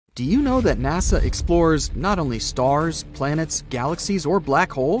Do you know that NASA explores not only stars, planets, galaxies, or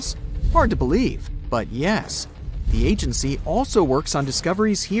black holes? Hard to believe, but yes. The agency also works on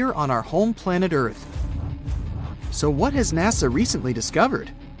discoveries here on our home planet Earth. So what has NASA recently discovered?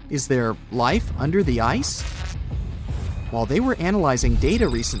 Is there life under the ice? While they were analyzing data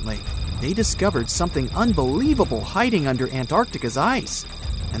recently, they discovered something unbelievable hiding under Antarctica's ice.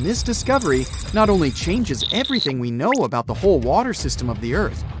 And this discovery not only changes everything we know about the whole water system of the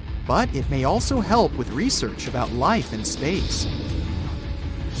Earth, but it may also help with research about life in space.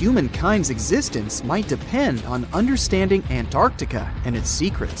 Humankind's existence might depend on understanding Antarctica and its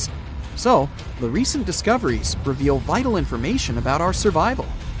secrets. So, the recent discoveries reveal vital information about our survival.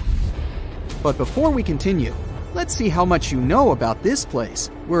 But before we continue, let's see how much you know about this place,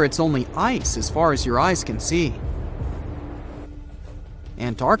 where it's only ice as far as your eyes can see.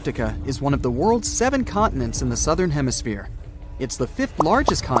 Antarctica is one of the world's 7 continents in the southern hemisphere. It's the 5th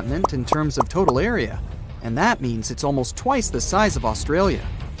largest continent in terms of total area, and that means it's almost twice the size of Australia.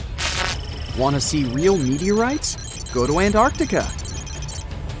 Want to see real meteorites? Go to Antarctica.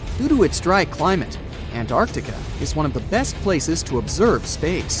 Due to its dry climate, Antarctica is one of the best places to observe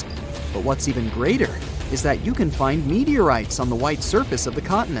space. But what's even greater is that you can find meteorites on the white surface of the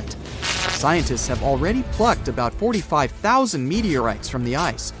continent. Scientists have already plucked about 45,000 meteorites from the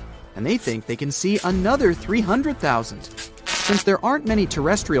ice, and they think they can see another 300,000. Since there aren't many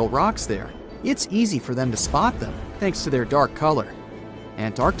terrestrial rocks there, it's easy for them to spot them, thanks to their dark color.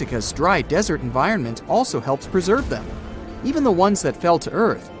 Antarctica's dry desert environment also helps preserve them, even the ones that fell to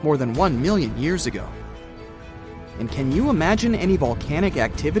Earth more than 1 million years ago. And can you imagine any volcanic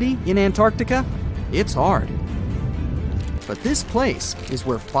activity in Antarctica? It's hard. But this place is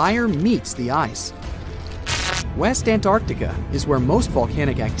where fire meets the ice. West Antarctica is where most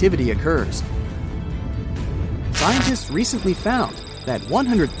volcanic activity occurs. Scientists recently found that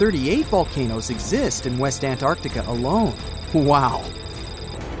 138 volcanoes exist in West Antarctica alone. Wow!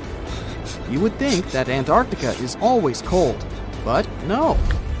 You would think that Antarctica is always cold, but no.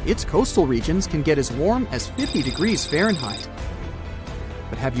 Its coastal regions can get as warm as 50 degrees Fahrenheit.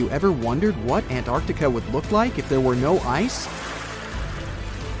 But have you ever wondered what Antarctica would look like if there were no ice?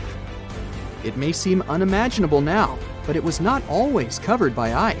 It may seem unimaginable now, but it was not always covered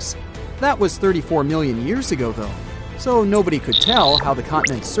by ice. That was 34 million years ago, though, so nobody could tell how the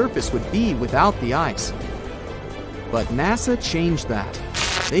continent's surface would be without the ice. But NASA changed that.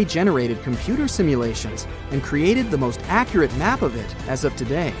 They generated computer simulations and created the most accurate map of it as of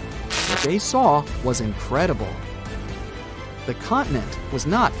today. What they saw was incredible. The continent was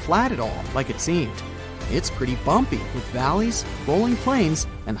not flat at all like it seemed. It's pretty bumpy with valleys, rolling plains,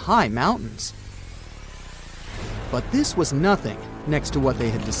 and high mountains. But this was nothing next to what they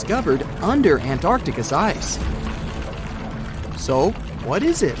had discovered under Antarctica's ice. So, what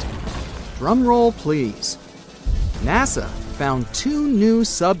is it? Drum roll, please. NASA found 2 new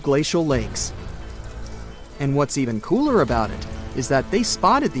subglacial lakes. And what's even cooler about it is that they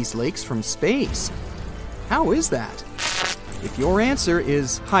spotted these lakes from space. How is that? If your answer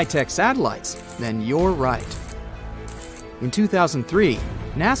is high-tech satellites, then you're right. In 2003,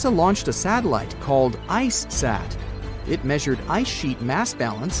 NASA launched a satellite called IceSat. It measured ice sheet mass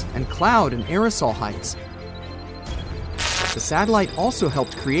balance and cloud and aerosol heights. The satellite also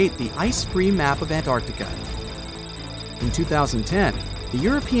helped create the ice-free map of Antarctica. In 2010, the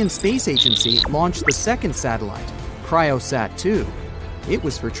European Space Agency launched the second satellite, CryoSat-2. It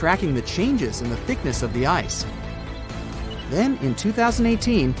was for tracking the changes in the thickness of the ice. Then, in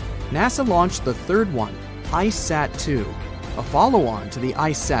 2018, NASA launched the third one, IceSat-2, a follow-on to the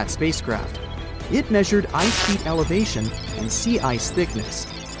IceSat spacecraft. It measured ice sheet elevation and sea ice thickness.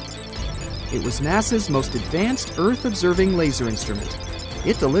 It was NASA's most advanced Earth-observing laser instrument.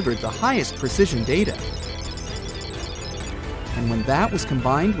 It delivered the highest precision data. And when that was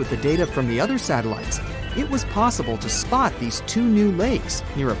combined with the data from the other satellites, it was possible to spot these 2 new lakes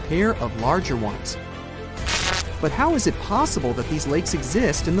near a pair of larger ones. But how is it possible that these lakes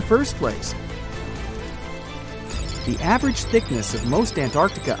exist in the first place? The average thickness of most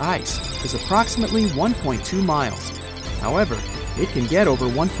Antarctica ice is approximately 1.2 miles. However, it can get over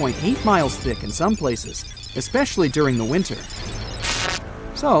 1.8 miles thick in some places, especially during the winter.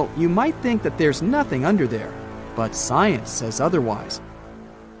 So, you might think that there's nothing under there, but science says otherwise.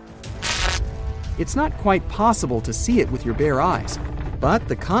 It's not quite possible to see it with your bare eyes, but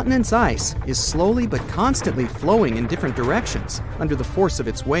the continent's ice is slowly but constantly flowing in different directions under the force of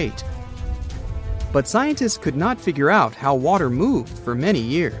its weight. But scientists could not figure out how water moved for many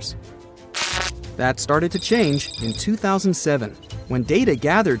years. That started to change in 2007, when data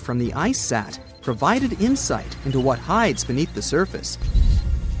gathered from the IceSat provided insight into what hides beneath the surface.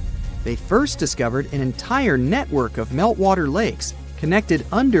 They first discovered an entire network of meltwater lakes connected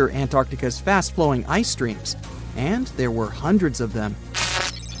under Antarctica's fast-flowing ice streams, and there were hundreds of them.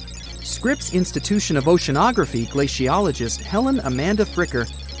 Scripps Institution of Oceanography glaciologist Helen Amanda Fricker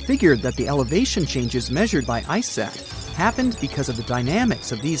figured that the elevation changes measured by IceSat happened because of the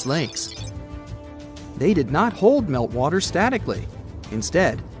dynamics of these lakes. They did not hold meltwater statically.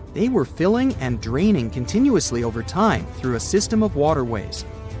 Instead, they were filling and draining continuously over time through a system of waterways.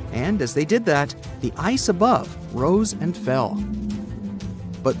 And as they did that, the ice above rose and fell.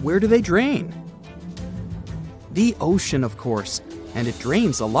 But where do they drain? The ocean, of course, and it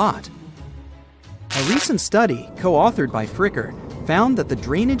drains a lot. A recent study, co-authored by Fricker, found that the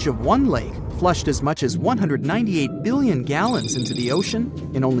drainage of one lake flushed as much as 198 billion gallons into the ocean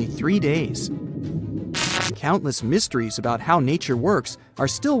in only 3 days. Countless mysteries about how nature works are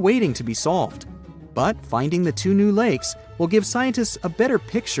still waiting to be solved. But finding the 2 new lakes will give scientists a better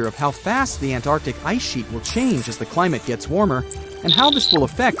picture of how fast the Antarctic ice sheet will change as the climate gets warmer, and how this will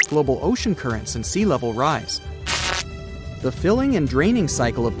affect global ocean currents and sea level rise. The filling and draining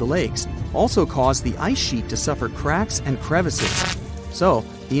cycle of the lakes also caused the ice sheet to suffer cracks and crevices. So,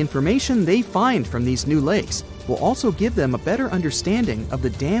 the information they find from these new lakes will also give them a better understanding of the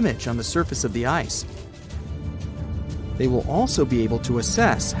damage on the surface of the ice. They will also be able to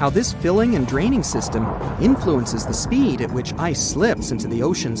assess how this filling and draining system influences the speed at which ice slips into the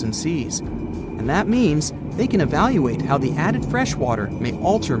oceans and seas. And that means they can evaluate how the added fresh water may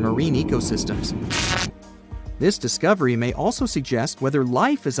alter marine ecosystems. This discovery may also suggest whether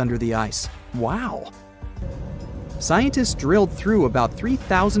life is under the ice. Wow! Scientists drilled through about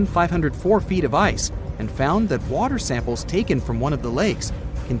 3,504 feet of ice and found that water samples taken from one of the lakes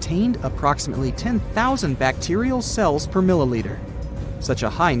contained approximately 10,000 bacterial cells per milliliter. Such a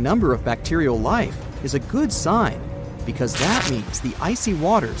high number of bacterial life is a good sign, because that means the icy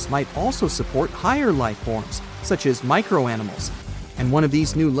waters might also support higher life forms, such as microanimals, and one of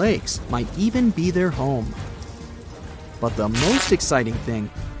these new lakes might even be their home. But the most exciting thing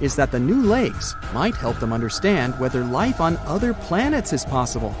is that the new lakes might help them understand whether life on other planets is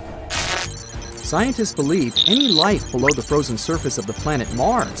possible. Scientists believe any life below the frozen surface of the planet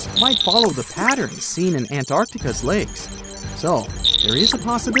Mars might follow the patterns seen in Antarctica's lakes. So, there is a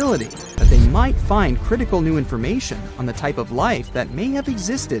possibility that they might find critical new information on the type of life that may have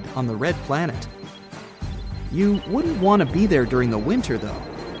existed on the red planet. You wouldn't want to be there during the winter, though.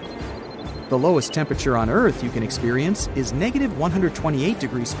 The lowest temperature on Earth you can experience is negative 128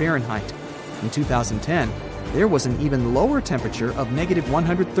 degrees Fahrenheit. In 2010, there was an even lower temperature of negative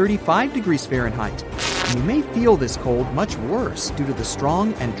 135 degrees Fahrenheit, and you may feel this cold much worse due to the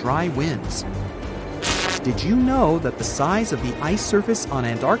strong and dry winds. Did you know that the size of the ice surface on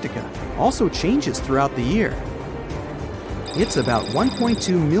Antarctica also changes throughout the year? It's about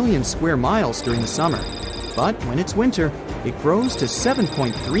 1.2 million square miles during the summer, but when it's winter, it grows to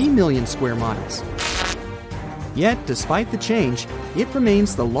 7.3 million square miles. Yet, despite the change, it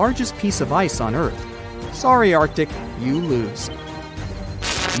remains the largest piece of ice on Earth. Sorry, Arctic, you lose.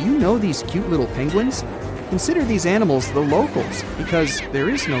 Do you know these cute little penguins? Consider these animals the locals, because there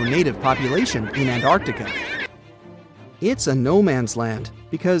is no native population in Antarctica. It's a no man's land,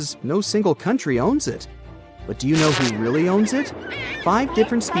 because no single country owns it. But do you know who really owns it? 5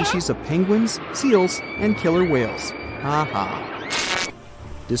 different species of penguins, seals, and killer whales. Ha ha.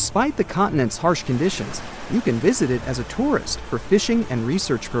 Despite the continent's harsh conditions, you can visit it as a tourist for fishing and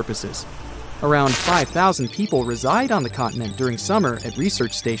research purposes. Around 5,000 people reside on the continent during summer at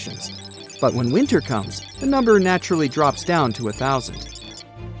research stations. But when winter comes, the number naturally drops down to 1,000.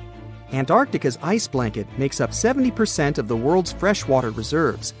 Antarctica's ice blanket makes up 70% of the world's freshwater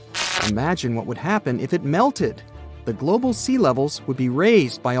reserves. Imagine what would happen if it melted. The global sea levels would be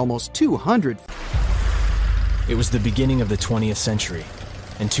raised by almost 200. It was the beginning of the 20th century,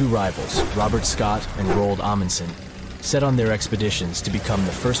 and 2 rivals, Robert Scott and Roald Amundsen, set on their expeditions to become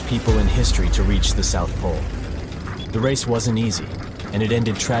the first people in history to reach the South Pole. The race wasn't easy, and it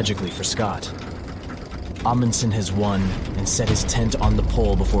ended tragically for Scott. Amundsen has won and set his tent on the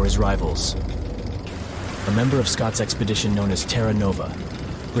pole before his rivals. A member of Scott's expedition known as Terra Nova,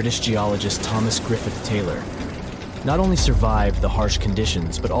 British geologist Thomas Griffith Taylor, not only survived the harsh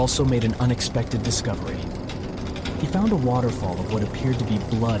conditions, but also made an unexpected discovery. He found a waterfall of what appeared to be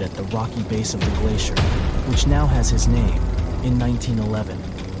blood at the rocky base of the glacier, which now has his name, in 1911.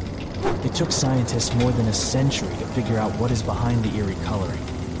 It took scientists more than a century to figure out what is behind the eerie coloring.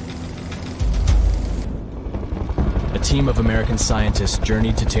 A team of American scientists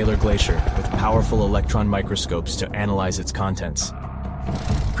journeyed to Taylor Glacier with powerful electron microscopes to analyze its contents.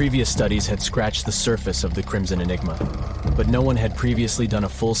 Previous studies had scratched the surface of the Crimson Enigma, but no one had previously done a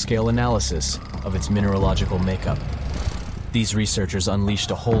full-scale analysis of its mineralogical makeup. These researchers unleashed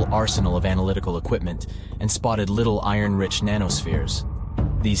a whole arsenal of analytical equipment and spotted little iron-rich nanospheres.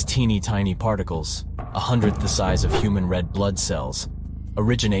 These teeny-tiny particles, 1/100th the size of human red blood cells,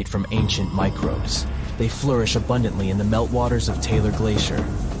 originate from ancient microbes. They flourish abundantly in the meltwaters of Taylor Glacier.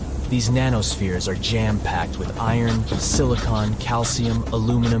 These nanospheres are jam-packed with iron, silicon, calcium,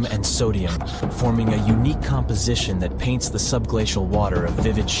 aluminum, and sodium, forming a unique composition that paints the subglacial water a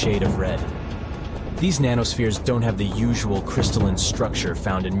vivid shade of red. These nanospheres don't have the usual crystalline structure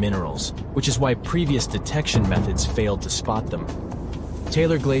found in minerals, which is why previous detection methods failed to spot them.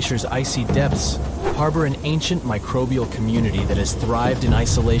 Taylor Glacier's icy depths harbor an ancient microbial community that has thrived in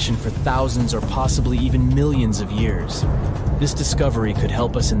isolation for thousands or possibly even millions of years. This discovery could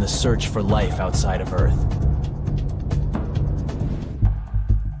help us in the search for life outside of Earth.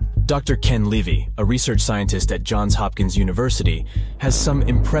 Dr. Ken Levy, a research scientist at Johns Hopkins University, has some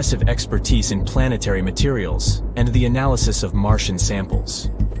impressive expertise in planetary materials and the analysis of Martian samples.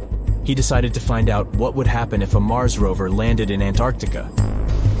 He decided to find out what would happen if a Mars rover landed in Antarctica.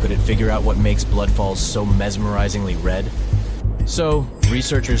 Could it figure out what makes bloodfalls so mesmerizingly red? So,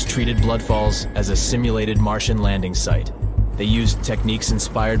 researchers treated bloodfalls as a simulated Martian landing site. They used techniques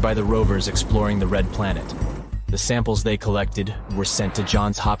inspired by the rovers exploring the red planet. The samples they collected were sent to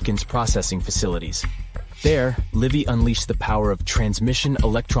Johns Hopkins processing facilities. There, Livy unleashed the power of transmission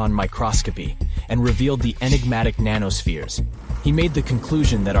electron microscopy and revealed the enigmatic nanospheres. He made the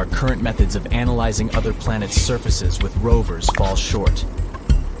conclusion that our current methods of analyzing other planets' surfaces with rovers fall short.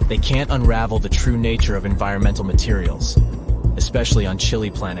 They can't unravel the true nature of environmental materials, especially on chilly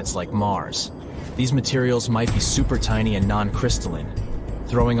planets like Mars. These materials might be super tiny and non-crystalline,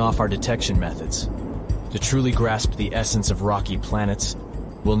 throwing off our detection methods. To truly grasp the essence of rocky planets,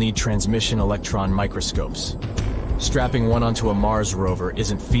 we'll need transmission electron microscopes. Strapping one onto a Mars rover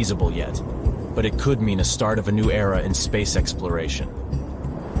isn't feasible yet, but it could mean a start of a new era in space exploration.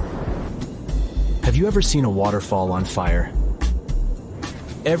 Have you ever seen a waterfall on fire?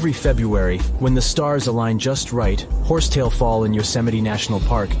 Every February, when the stars align just right, Horsetail Fall in Yosemite National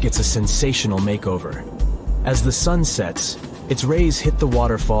Park gets a sensational makeover. As the sun sets, its rays hit the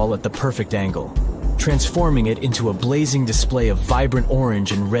waterfall at the perfect angle, transforming it into a blazing display of vibrant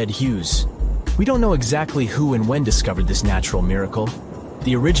orange and red hues. We don't know exactly who and when discovered this natural miracle.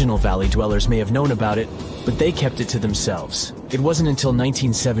 The original valley dwellers may have known about it, but they kept it to themselves. It wasn't until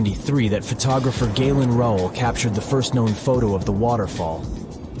 1973 that photographer Galen Rowell captured the first known photo of the waterfall,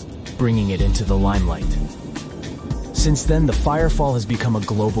 bringing it into the limelight. Since then, the firefall has become a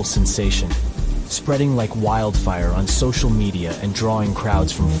global sensation, spreading like wildfire on social media and drawing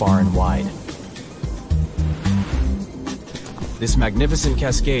crowds from far and wide. This magnificent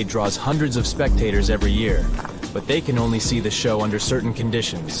cascade draws hundreds of spectators every year, but they can only see the show under certain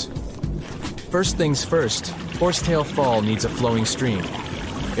conditions. First things first, Horsetail Fall needs a flowing stream.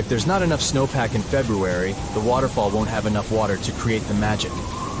 If there's not enough snowpack in February, the waterfall won't have enough water to create the magic.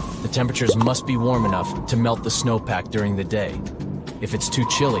 The temperatures must be warm enough to melt the snowpack during the day. If it's too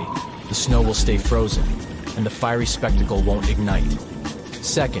chilly, the snow will stay frozen, and the fiery spectacle won't ignite.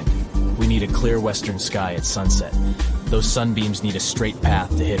 Second, we need a clear western sky at sunset. Those sunbeams need a straight path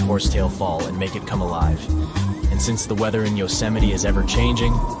to hit Horsetail Fall and make it come alive. And since the weather in Yosemite is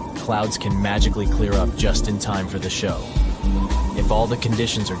ever-changing, clouds can magically clear up just in time for the show. If all the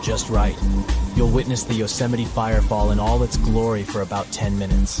conditions are just right, you'll witness the Yosemite firefall in all its glory for about 10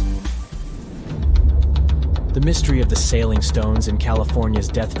 minutes. The mystery of the sailing stones in California's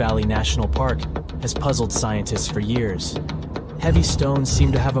Death Valley National Park has puzzled scientists for years. Heavy stones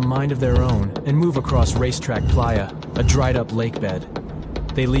seem to have a mind of their own and move across Racetrack Playa, a dried-up lakebed.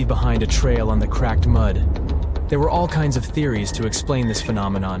 They leave behind a trail on the cracked mud. There were all kinds of theories to explain this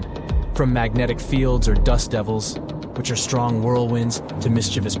phenomenon, from magnetic fields or dust devils, which are strong whirlwinds, to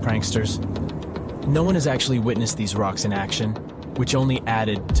mischievous pranksters. No one has actually witnessed these rocks in action, which only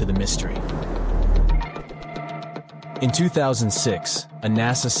added to the mystery. In 2006, a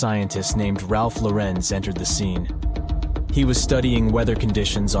NASA scientist named Ralph Lorenz entered the scene. He was studying weather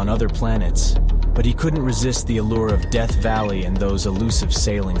conditions on other planets, but he couldn't resist the allure of Death Valley and those elusive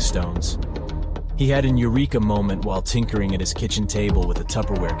sailing stones. He had an eureka moment while tinkering at his kitchen table with a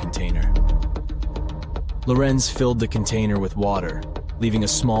Tupperware container. Lorenz filled the container with water, leaving a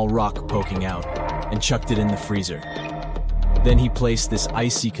small rock poking out, and chucked it in the freezer. Then he placed this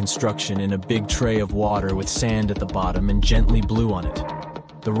icy construction in a big tray of water with sand at the bottom and gently blew on it.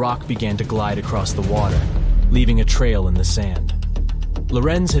 The rock began to glide across the water, leaving a trail in the sand.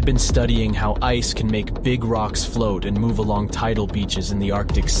 Lorenz had been studying how ice can make big rocks float and move along tidal beaches in the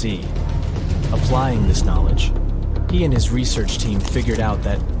Arctic Sea. Applying this knowledge, he and his research team figured out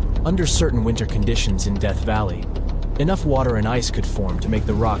that, under certain winter conditions in Death Valley, enough water and ice could form to make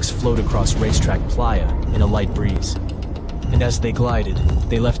the rocks float across racetrack playa in a light breeze. And as they glided,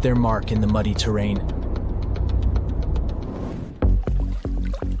 they left their mark in the muddy terrain.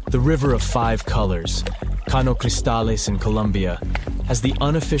 The River of Five Colors, Cano Cristales in Colombia, has the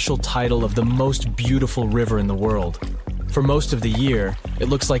unofficial title of the most beautiful river in the world. For most of the year, it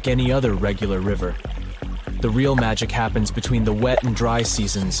looks like any other regular river. The real magic happens between the wet and dry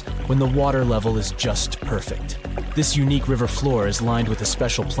seasons, when the water level is just perfect. This unique river floor is lined with a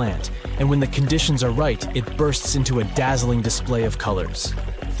special plant, and when the conditions are right, it bursts into a dazzling display of colors.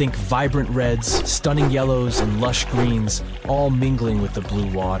 Think vibrant reds, stunning yellows, and lush greens, all mingling with the blue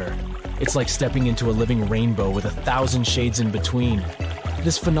water. It's like stepping into a living rainbow with 1,000 shades in between.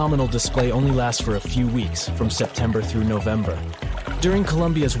 This phenomenal display only lasts for a few weeks, from September through November. During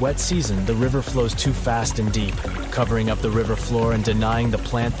Colombia's wet season, the river flows too fast and deep, covering up the river floor and denying the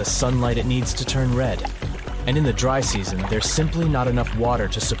plant the sunlight it needs to turn red. And in the dry season, there's simply not enough water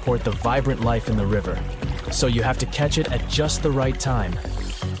to support the vibrant life in the river. So you have to catch it at just the right time.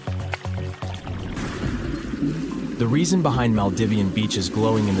 The reason behind Maldivian beaches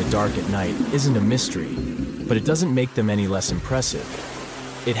glowing in the dark at night isn't a mystery, but it doesn't make them any less impressive.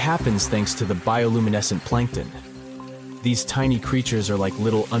 It happens thanks to the bioluminescent plankton. These tiny creatures are like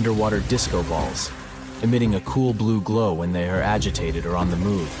little underwater disco balls, emitting a cool blue glow when they are agitated or on the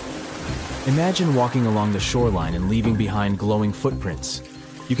move. Imagine walking along the shoreline and leaving behind glowing footprints.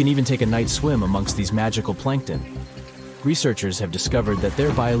 You can even take a night swim amongst these magical plankton. Researchers have discovered that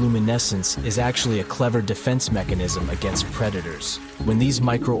their bioluminescence is actually a clever defense mechanism against predators. When these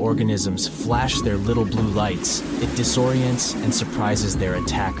microorganisms flash their little blue lights, it disorients and surprises their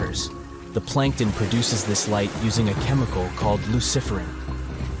attackers. The plankton produces this light using a chemical called luciferin.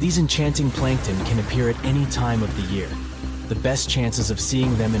 These enchanting plankton can appear at any time of the year. The best chances of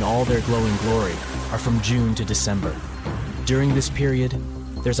seeing them in all their glowing glory are from June to December. During this period,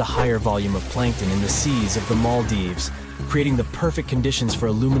 there's a higher volume of plankton in the seas of the Maldives, creating the perfect conditions for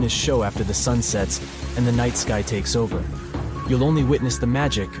a luminous show after the sun sets and the night sky takes over. You'll only witness the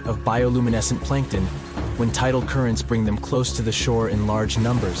magic of bioluminescent plankton when tidal currents bring them close to the shore in large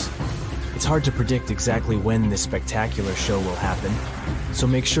numbers. It's hard to predict exactly when this spectacular show will happen, so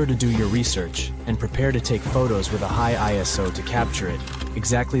make sure to do your research and prepare to take photos with a high ISO to capture it,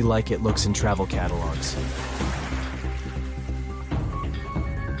 exactly like it looks in travel catalogs.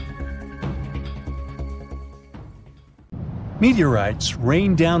 Meteorites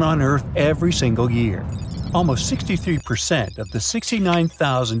rain down on Earth every single year. Almost 63% of the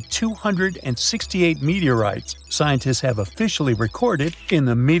 69,268 meteorites scientists have officially recorded in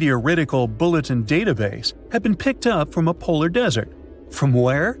the Meteoritical Bulletin database have been picked up from a polar desert. From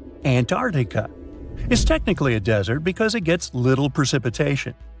where? Antarctica. It's technically a desert because it gets little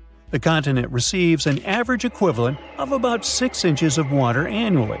precipitation. The continent receives an average equivalent of about 6 inches of water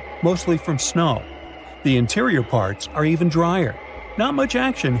annually, mostly from snow. The interior parts are even drier. Not much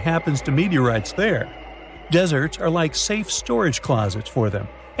action happens to meteorites there. Deserts are like safe storage closets for them,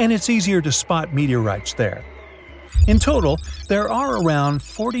 and it's easier to spot meteorites there. In total, there are around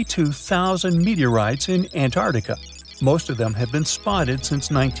 42,000 meteorites in Antarctica. Most of them have been spotted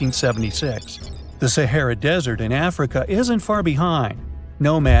since 1976. The Sahara Desert in Africa isn't far behind.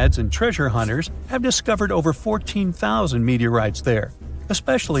 Nomads and treasure hunters have discovered over 14,000 meteorites there,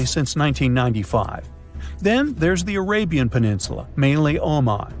 especially since 1995. Then there's the Arabian Peninsula, mainly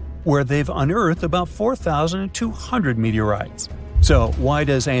Oman, where they've unearthed about 4,200 meteorites. So why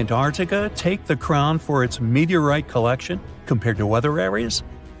does Antarctica take the crown for its meteorite collection compared to other areas?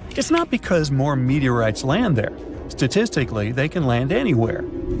 It's not because more meteorites land there. Statistically, they can land anywhere.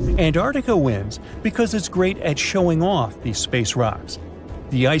 Antarctica wins because it's great at showing off these space rocks.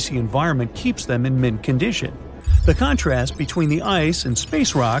 The icy environment keeps them in mint condition. The contrast between the ice and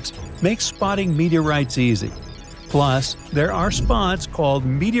space rocks makes spotting meteorites easy. Plus, there are spots called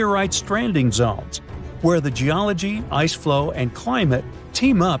meteorite stranding zones, where the geology, ice flow, and climate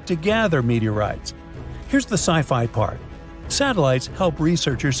team up to gather meteorites. Here's the sci-fi part. Satellites help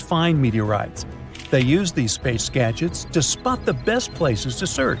researchers find meteorites. They use these space gadgets to spot the best places to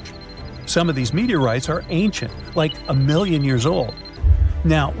search. Some of these meteorites are ancient, like 1 million years old.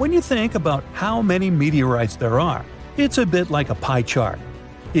 Now, when you think about how many meteorites there are, it's a bit like a pie chart.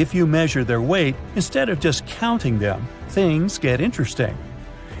 If you measure their weight instead of just counting them, things get interesting.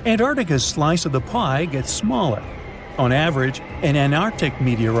 Antarctica's slice of the pie gets smaller. On average, an Antarctic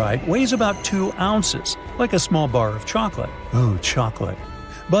meteorite weighs about 2 ounces, like a small bar of chocolate. Ooh, chocolate.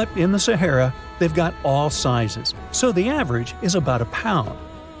 But in the Sahara, they've got all sizes, so the average is about a pound.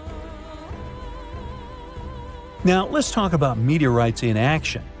 Now let's talk about meteorites in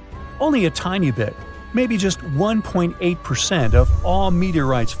action. Only a tiny bit, maybe just 1.8% of all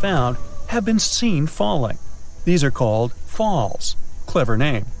meteorites found have been seen falling. These are called falls. Clever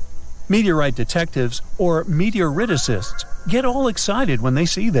name. Meteorite detectives, or meteoriticists, get all excited when they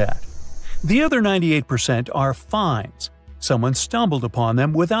see that. The other 98% are finds. Someone stumbled upon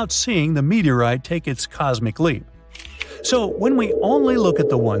them without seeing the meteorite take its cosmic leap. So when we only look at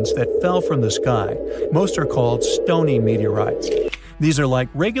the ones that fell from the sky, most are called stony meteorites. These are like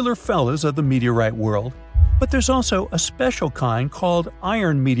regular fellas of the meteorite world, but there's also a special kind called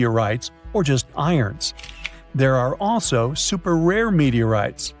iron meteorites, or just irons. There are also super rare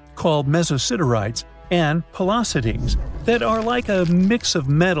meteorites, called mesositerites, and pelocities, that are like a mix of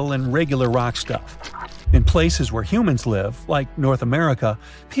metal and regular rock stuff. In places where humans live, like North America,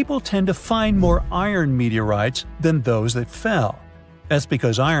 people tend to find more iron meteorites than those that fell. That's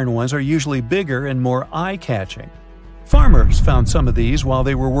because iron ones are usually bigger and more eye-catching. Farmers found some of these while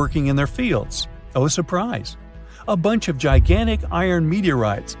they were working in their fields. Oh, surprise! A bunch of gigantic iron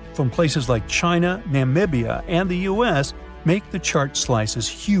meteorites from places like China, Namibia, and the US make the chart slices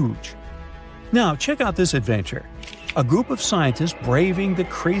huge. Now check out this adventure. A group of scientists braving the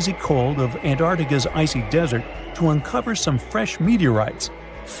crazy cold of Antarctica's icy desert to uncover some fresh meteorites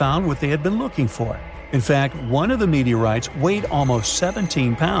found what they had been looking for. In fact, one of the meteorites weighed almost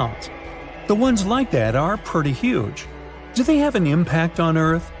 17 pounds. The ones like that are pretty huge. Do they have an impact on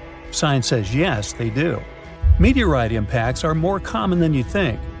Earth? Science says yes, they do. Meteorite impacts are more common than you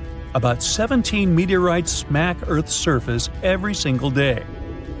think. About 17 meteorites smack Earth's surface every single day.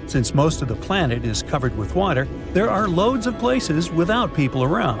 Since most of the planet is covered with water, there are loads of places without people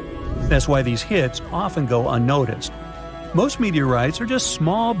around. That's why these hits often go unnoticed. Most meteorites are just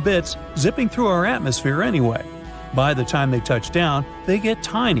small bits zipping through our atmosphere anyway. By the time they touch down, they get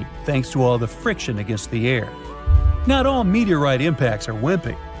tiny thanks to all the friction against the air. Not all meteorite impacts are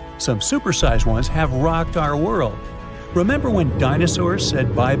wimpy. Some supersized ones have rocked our world. Remember when dinosaurs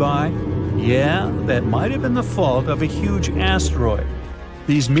said bye-bye? Yeah, that might have been the fault of a huge asteroid.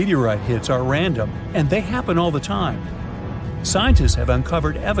 These meteorite hits are random, and they happen all the time. Scientists have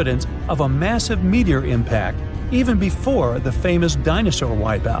uncovered evidence of a massive meteor impact even before the famous dinosaur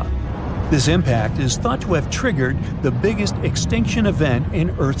wipeout. This impact is thought to have triggered the biggest extinction event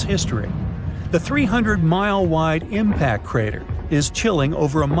in Earth's history. The 300-mile-wide impact crater is chilling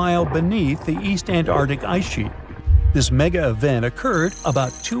over a mile beneath the East Antarctic ice sheet. This mega event occurred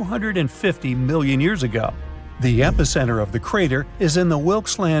about 250 million years ago. The epicenter of the crater is in the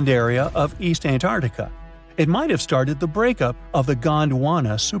Wilkes Land area of East Antarctica. It might have started the breakup of the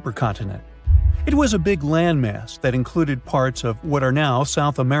Gondwana supercontinent. It was a big landmass that included parts of what are now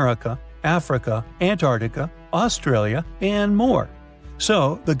South America, Africa, Antarctica, Australia, and more.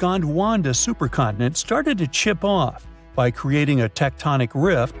 So, the Gondwana supercontinent started to chip off by creating a tectonic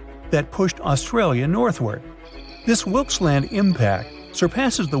rift that pushed Australia northward. This Wilkes Land impact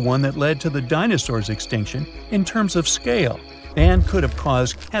surpasses the one that led to the dinosaurs' extinction in terms of scale and could have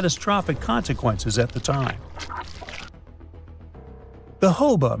caused catastrophic consequences at the time. The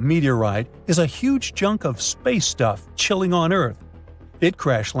Hoba meteorite is a huge chunk of space stuff chilling on Earth. It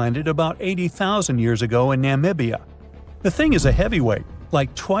crash-landed about 80,000 years ago in Namibia. The thing is a heavyweight,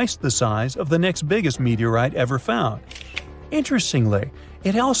 like twice the size of the next biggest meteorite ever found. Interestingly,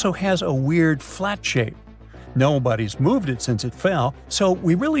 it also has a weird flat shape. Nobody's moved it since it fell, so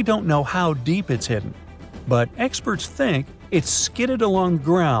we really don't know how deep it's hidden. But experts think it skidded along the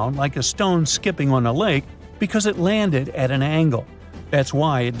ground like a stone skipping on a lake because it landed at an angle. That's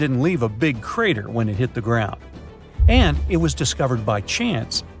why it didn't leave a big crater when it hit the ground. And it was discovered by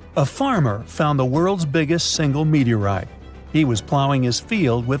chance. A farmer found the world's biggest single meteorite. He was plowing his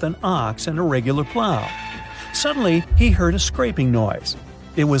field with an ox and a regular plow. Suddenly, he heard a scraping noise.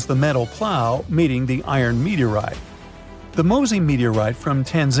 It was the metal plow meeting the iron meteorite. The Mosi meteorite from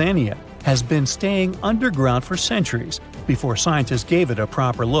Tanzania has been staying underground for centuries before scientists gave it a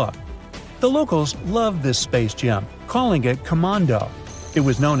proper look. The locals loved this space gem, calling it Commando. It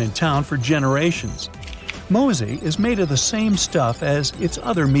was known in town for generations. Mosi is made of the same stuff as its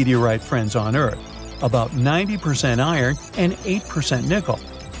other meteorite friends on Earth, about 90% iron and 8% nickel.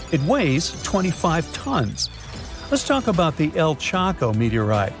 It weighs 25 tons. Let's talk about the El Chaco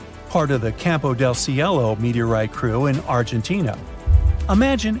meteorite, part of the Campo del Cielo meteorite crew in Argentina.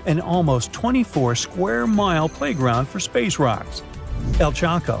 Imagine an almost 24-square-mile playground for space rocks. El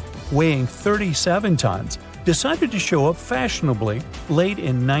Chaco, weighing 37 tons, decided to show up fashionably late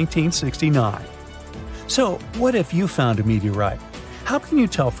in 1969. So, what if you found a meteorite? How can you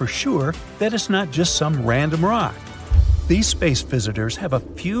tell for sure that it's not just some random rock? These space visitors have a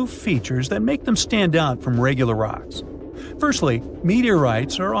few features that make them stand out from regular rocks. Firstly,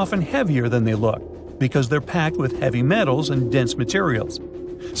 meteorites are often heavier than they look because they're packed with heavy metals and dense materials.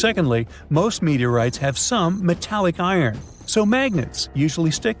 Secondly, most meteorites have some metallic iron, so magnets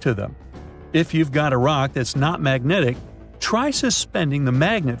usually stick to them. If you've got a rock that's not magnetic, try suspending the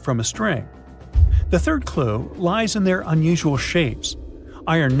magnet from a string. The third clue lies in their unusual shapes.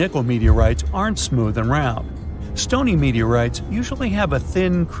 Iron-nickel meteorites aren't smooth and round. Stony meteorites usually have a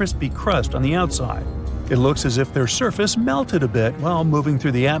thin, crispy crust on the outside. It looks as if their surface melted a bit while moving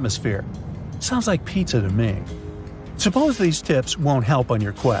through the atmosphere. Sounds like pizza to me. Suppose these tips won't help on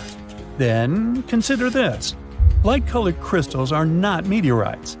your quest. Then consider this. Light-colored crystals are not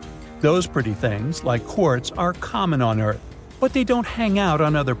meteorites. Those pretty things, like quartz, are common on Earth, but they don't hang out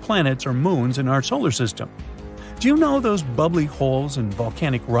on other planets or moons in our solar system. Do you know those bubbly holes in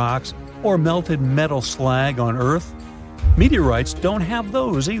volcanic rocks or melted metal slag on Earth? Meteorites don't have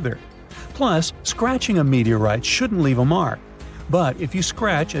those either. Plus, scratching a meteorite shouldn't leave a mark. But if you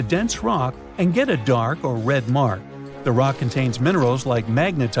scratch a dense rock and get a dark or red mark, the rock contains minerals like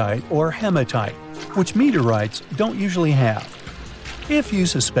magnetite or hematite, which meteorites don't usually have. If you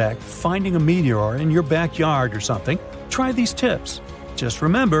suspect finding a meteor in your backyard or something, try these tips. Just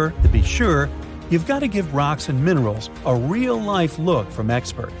remember, to be sure, you've got to give rocks and minerals a real-life look from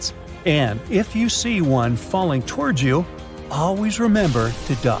experts. And if you see one falling towards you, always remember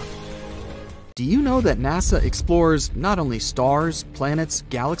to duck. Do you know that NASA explores not only stars, planets,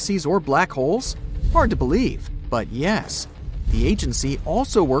 galaxies, or black holes? Hard to believe, but yes. The agency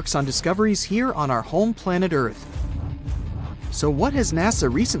also works on discoveries here on our home planet Earth. So what has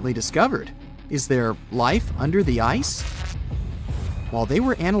NASA recently discovered? Is there life under the ice? While they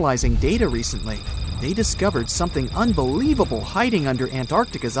were analyzing data recently, they discovered something unbelievable hiding under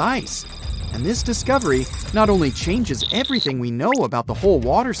Antarctica's ice. And this discovery not only changes everything we know about the whole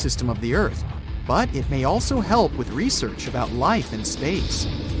water system of the Earth, but it may also help with research about life in space.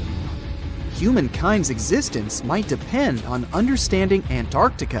 Humankind's existence might depend on understanding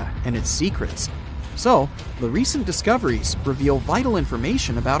Antarctica and its secrets. So, the recent discoveries reveal vital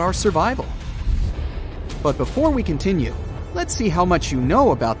information about our survival. But before we continue, let's see how much you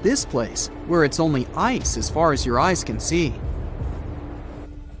know about this place, where it's only ice as far as your eyes can see.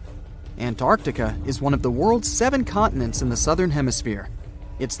 Antarctica is one of the world's 7 continents in the southern hemisphere.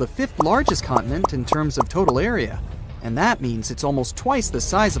 It's the 5th largest continent in terms of total area, and that means it's almost twice the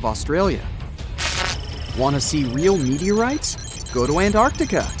size of Australia. Want to see real meteorites? Go to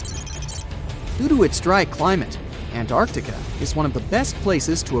Antarctica. Due to its dry climate, Antarctica is one of the best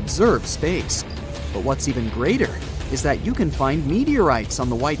places to observe space. But what's even greater is that you can find meteorites on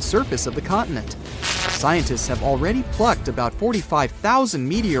the white surface of the continent. Scientists have already plucked about 45,000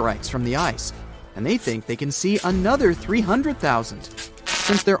 meteorites from the ice, and they think they can see another 300,000.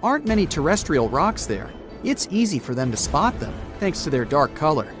 Since there aren't many terrestrial rocks there, it's easy for them to spot them, thanks to their dark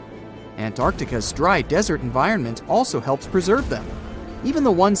color. Antarctica's dry desert environment also helps preserve them, even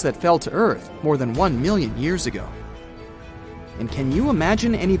the ones that fell to Earth more than 1 million years ago. And can you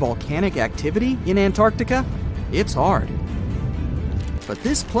imagine any volcanic activity in Antarctica? It's hard. But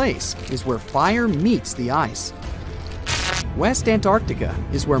this place is where fire meets the ice. West Antarctica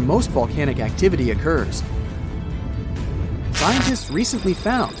is where most volcanic activity occurs. Scientists recently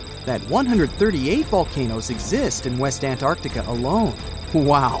found that 138 volcanoes exist in West Antarctica alone.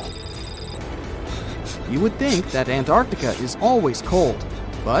 Wow! You would think that Antarctica is always cold,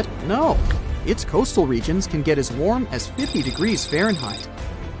 but no. Its coastal regions can get as warm as 50 degrees Fahrenheit.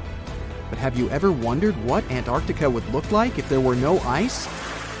 But have you ever wondered what Antarctica would look like if there were no ice?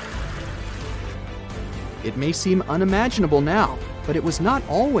 It may seem unimaginable now, but it was not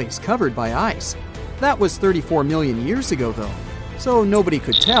always covered by ice. That was 34 million years ago, though, so nobody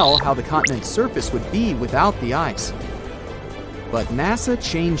could tell how the continent's surface would be without the ice. But NASA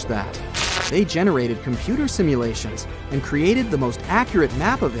changed that. They generated computer simulations and created the most accurate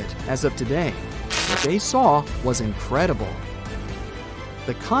map of it as of today. What they saw was incredible.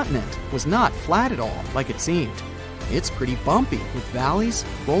 The continent was not flat at all like it seemed. It's pretty bumpy with valleys,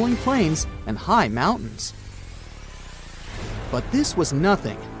 rolling plains, and high mountains. But this was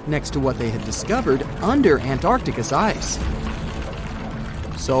nothing next to what they had discovered under Antarctica's ice.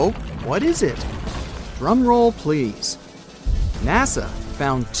 So, what is it? Drum roll, please. NASA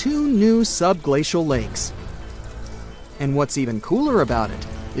found 2 new subglacial lakes. And what's even cooler about it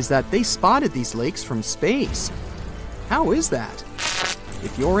is that they spotted these lakes from space. How is that?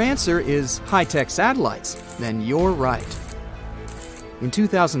 If your answer is high-tech satellites, then you're right. In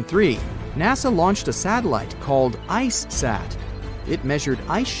 2003, NASA launched a satellite called IceSat. It measured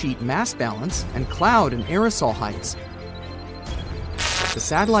ice sheet mass balance and cloud and aerosol heights. The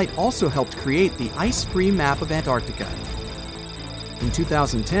satellite also helped create the ice-free map of Antarctica. In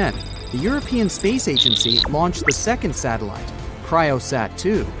 2010, the European Space Agency launched the second satellite,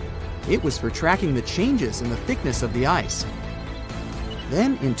 CryoSat-2. It was for tracking the changes in the thickness of the ice.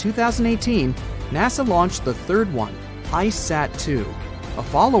 Then, in 2018, NASA launched the third one, IceSat-2, a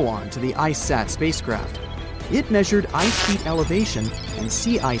follow-on to the IceSat spacecraft. It measured ice sheet elevation and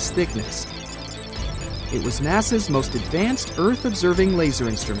sea ice thickness. It was NASA's most advanced Earth-observing laser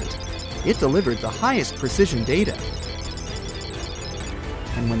instrument. It delivered the highest precision data.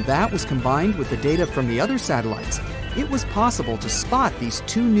 And when that was combined with the data from the other satellites, it was possible to spot these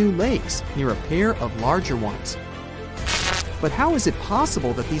two new lakes near a pair of larger ones. But how is it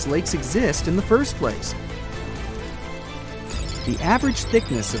possible that these lakes exist in the first place? The average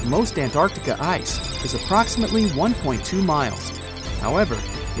thickness of most Antarctica ice is approximately 1.2 miles. However,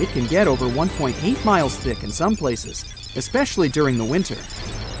 it can get over 1.8 miles thick in some places, especially during the winter.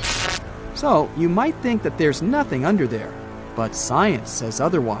 So, you might think that there's nothing under there, but science says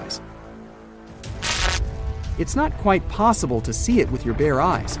otherwise. It's not quite possible to see it with your bare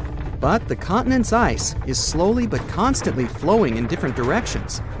eyes, but the continent's ice is slowly but constantly flowing in different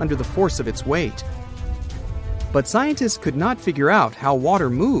directions under the force of its weight. But scientists could not figure out how water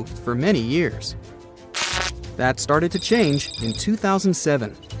moved for many years. That started to change in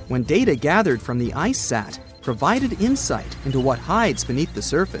 2007, when data gathered from the IceSat provided insight into what hides beneath the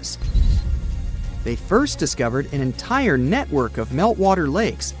surface. They first discovered an entire network of meltwater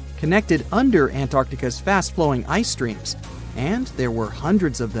lakes connected under Antarctica's fast-flowing ice streams, and there were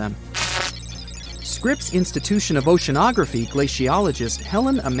hundreds of them. Scripps Institution of Oceanography glaciologist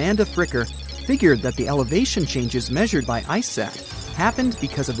Helen Amanda Fricker figured that the elevation changes measured by IceSat happened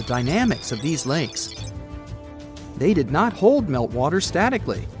because of the dynamics of these lakes. They did not hold meltwater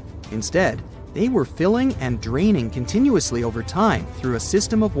statically. Instead, they were filling and draining continuously over time through a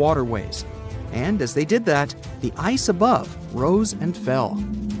system of waterways. And as they did that, the ice above rose and fell.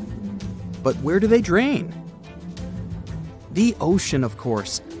 But where do they drain? The ocean, of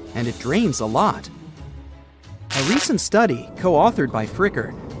course, and it drains a lot. A recent study, co-authored by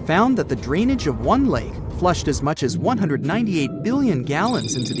Fricker, found that the drainage of one lake flushed as much as 198 billion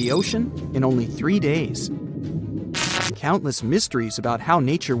gallons into the ocean in only 3 days. Countless mysteries about how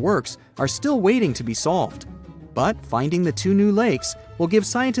nature works are still waiting to be solved. But finding the two new lakes will give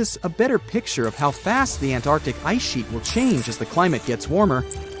scientists a better picture of how fast the Antarctic ice sheet will change as the climate gets warmer,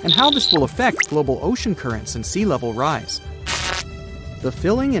 and how this will affect global ocean currents and sea level rise. The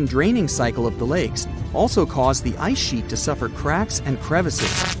filling and draining cycle of the lakes also cause the ice sheet to suffer cracks and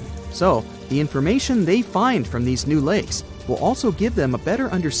crevices. So, the information they find from these new lakes will also give them a better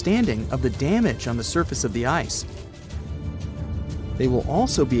understanding of the damage on the surface of the ice. They will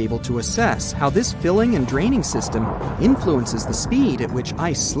also be able to assess how this filling and draining system influences the speed at which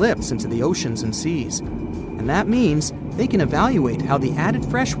ice slips into the oceans and seas. And that means they can evaluate how the added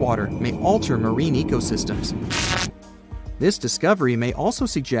fresh water may alter marine ecosystems. This discovery may also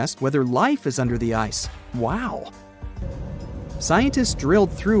suggest whether life is under the ice. Wow! Scientists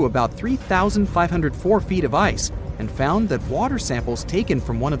drilled through about 3,504 feet of ice and found that water samples taken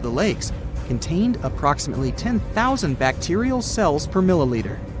from one of the lakes contained approximately 10,000 bacterial cells per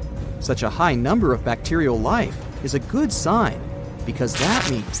milliliter. Such a high number of bacterial life is a good sign, because that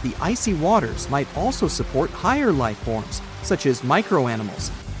means the icy waters might also support higher life forms, such as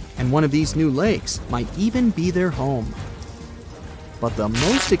microanimals, and one of these new lakes might even be their home. But the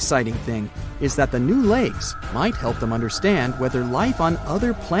most exciting thing is that the new lakes might help them understand whether life on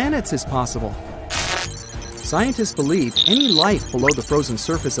other planets is possible. Scientists believe any life below the frozen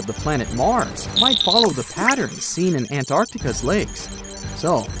surface of the planet Mars might follow the patterns seen in Antarctica's lakes.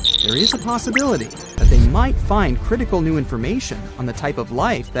 So, there is a possibility that they might find critical new information on the type of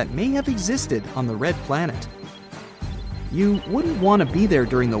life that may have existed on the red planet. You wouldn't want to be there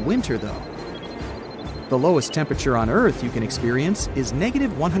during the winter, though. The lowest temperature on Earth you can experience is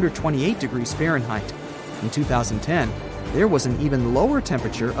negative 128 degrees Fahrenheit. In 2010, there was an even lower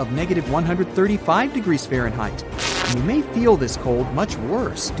temperature of negative 135 degrees Fahrenheit. And you may feel this cold much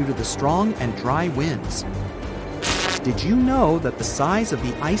worse due to the strong and dry winds. Did you know that the size of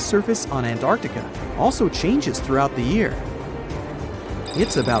the ice surface on Antarctica also changes throughout the year?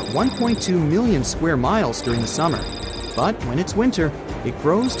 It's about 1.2 million square miles during the summer, but when it's winter, it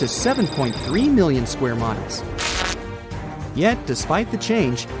grows to 7.3 million square miles. Yet, despite the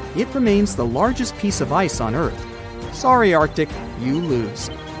change, it remains the largest piece of ice on Earth. Sorry, Arctic, you lose.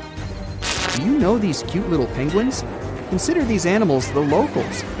 Do you know these cute little penguins? Consider these animals the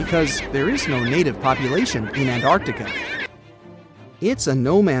locals because there is no native population in Antarctica. It's a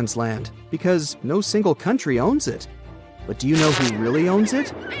no man's land because no single country owns it. But do you know who really owns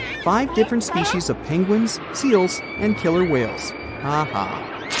it? 5 different species of penguins, seals, and killer whales. Ha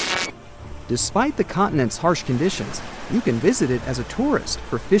ha. Despite the continent's harsh conditions, you can visit it as a tourist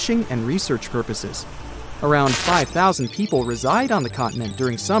for fishing and research purposes. Around 5,000 people reside on the continent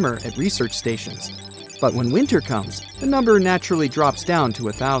during summer at research stations. But when winter comes, the number naturally drops down to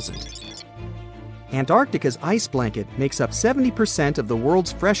 1,000. Antarctica's ice blanket makes up 70% of the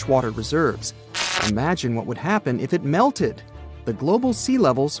world's freshwater reserves. Imagine what would happen if it melted. The global sea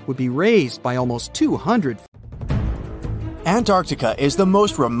levels would be raised by almost 200. Antarctica is the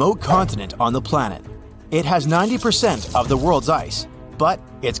most remote continent on the planet. It has 90% of the world's ice, but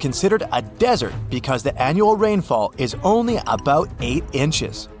it's considered a desert because the annual rainfall is only about 8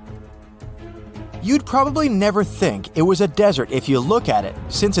 inches. You'd probably never think it was a desert if you look at it,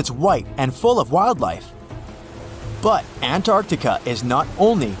 since it's white and full of wildlife. But Antarctica is not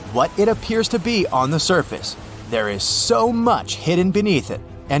only what it appears to be on the surface. There is so much hidden beneath it,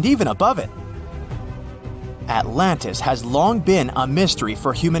 and even above it. Atlantis has long been a mystery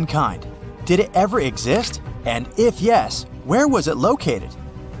for humankind. Did it ever exist? And if yes, where was it located?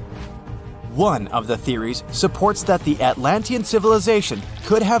 One of the theories supports that the Atlantean civilization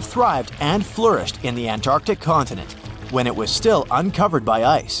could have thrived and flourished in the Antarctic continent when it was still uncovered by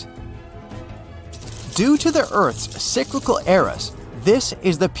ice. Due to the Earth's cyclical eras, this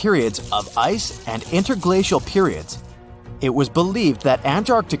is the periods of ice and interglacial periods. It was believed that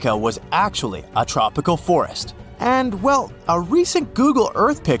Antarctica was actually a tropical forest. And, well, a recent Google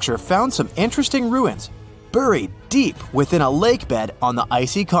Earth picture found some interesting ruins, buried deep within a lake bed on the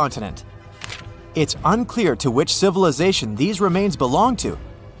icy continent. It's unclear to which civilization these remains belong to,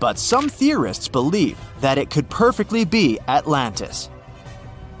 but some theorists believe that it could perfectly be Atlantis.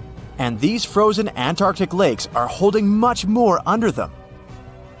 And these frozen Antarctic lakes are holding much more under them.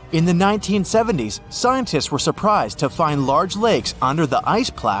 In the 1970s, scientists were surprised to find large lakes under the ice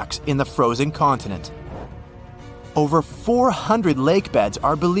plaques in the frozen continent. Over 400 lake beds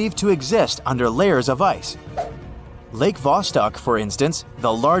are believed to exist under layers of ice. Lake Vostok, for instance,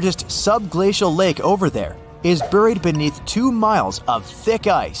 the largest subglacial lake over there, is buried beneath 2 miles of thick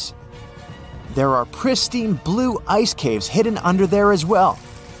ice. There are pristine blue ice caves hidden under there as well.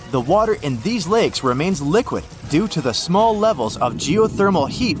 The water in these lakes remains liquid due to the small levels of geothermal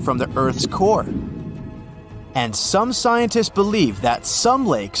heat from the Earth's core. And some scientists believe that some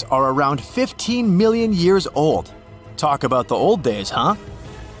lakes are around 15 million years old. Talk about the old days, huh?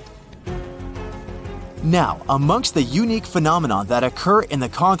 Now, amongst the unique phenomena that occur in the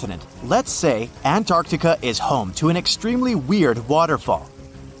continent, let's say Antarctica is home to an extremely weird waterfall.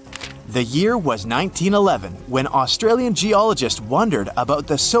 The year was 1911 when Australian geologists wondered about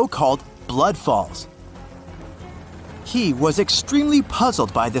the so-called blood falls. He was extremely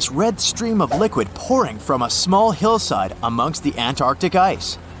puzzled by this red stream of liquid pouring from a small hillside amongst the Antarctic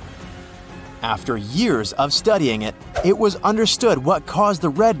ice. After years of studying it, it was understood what caused the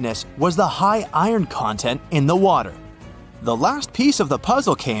redness was the high iron content in the water. The last piece of the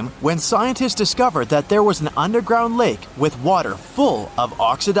puzzle came when scientists discovered that there was an underground lake with water full of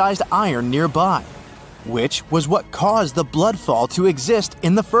oxidized iron nearby, which was what caused the blood fall to exist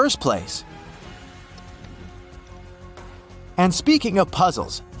in the first place. And speaking of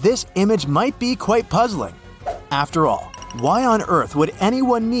puzzles, this image might be quite puzzling. After all, why on earth would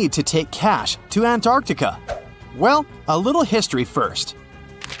anyone need to take cash to Antarctica? Well, a little history first.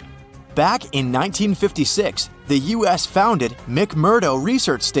 Back in 1956, the US founded McMurdo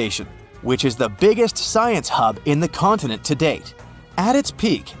Research Station, which is the biggest science hub in the continent to date. At its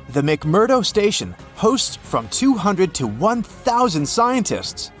peak, the McMurdo Station hosts from 200 to 1,000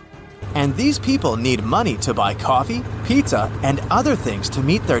 scientists. And these people need money to buy coffee, pizza, and other things to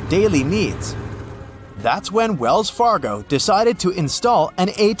meet their daily needs. That's when Wells Fargo decided to install an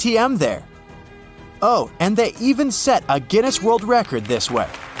ATM there. Oh, and they even set a Guinness World Record this way.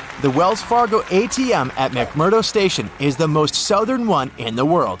 The Wells Fargo ATM at McMurdo Station is the most southern one in the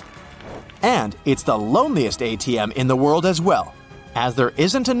world. And it's the loneliest ATM in the world as well, as there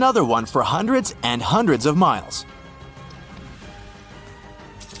isn't another one for hundreds and hundreds of miles.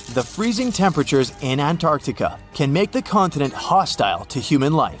 The freezing temperatures in Antarctica can make the continent hostile to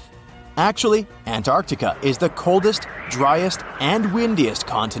human life. Actually, Antarctica is the coldest, driest, and windiest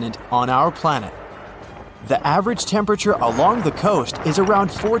continent on our planet. The average temperature along the coast is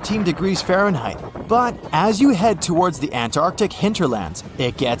around 14 degrees Fahrenheit, but as you head towards the Antarctic hinterlands,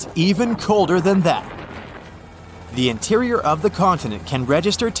 it gets even colder than that. The interior of the continent can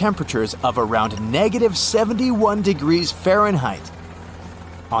register temperatures of around -71 degrees Fahrenheit.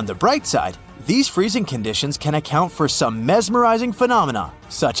 On the bright side, these freezing conditions can account for some mesmerizing phenomena,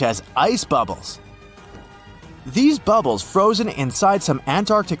 such as ice bubbles. These bubbles frozen inside some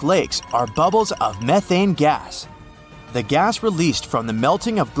Antarctic lakes are bubbles of methane gas. The gas released from the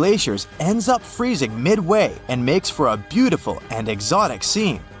melting of glaciers ends up freezing midway and makes for a beautiful and exotic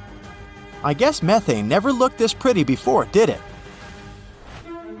scene. I guess methane never looked this pretty before, did it?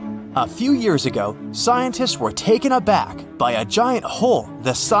 A few years ago, scientists were taken aback by a giant hole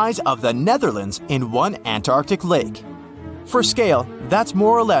the size of the Netherlands in one Antarctic lake. For scale, that's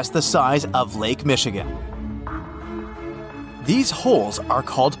more or less the size of Lake Michigan. These holes are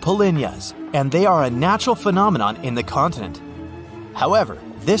called polynyas, and they are a natural phenomenon in the continent. However,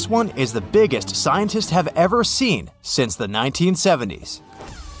 this one is the biggest scientists have ever seen since the 1970s.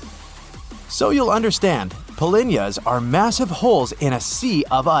 So you'll understand, polynyas are massive holes in a sea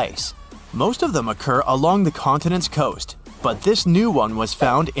of ice. Most of them occur along the continent's coast, but this new one was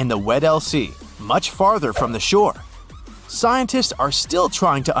found in the Weddell Sea, much farther from the shore. Scientists are still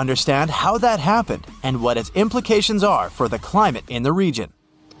trying to understand how that happened and what its implications are for the climate in the region.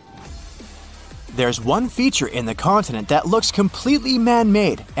 There's one feature in the continent that looks completely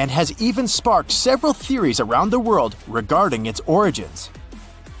man-made and has even sparked several theories around the world regarding its origins.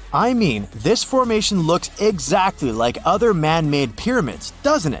 I mean, this formation looks exactly like other man-made pyramids,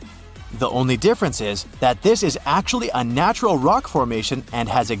 doesn't it? The only difference is that this is actually a natural rock formation and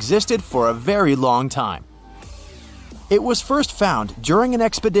has existed for a very long time. It was first found during an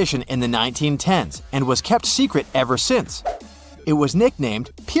expedition in the 1910s and was kept secret ever since. It was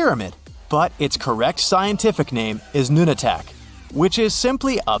nicknamed Pyramid, but its correct scientific name is Nunatak, which is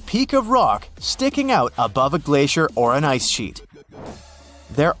simply a peak of rock sticking out above a glacier or an ice sheet.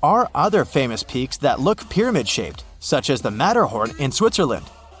 There are other famous peaks that look pyramid-shaped, such as the Matterhorn in Switzerland.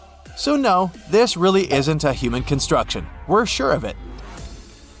 So no, this really isn't a human construction, we're sure of it.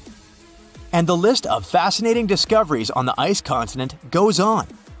 And the list of fascinating discoveries on the ice continent goes on.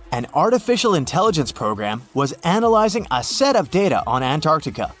 An artificial intelligence program was analyzing a set of data on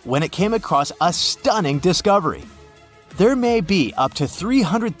Antarctica when it came across a stunning discovery. There may be up to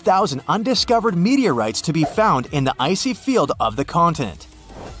 300,000 undiscovered meteorites to be found in the icy field of the continent.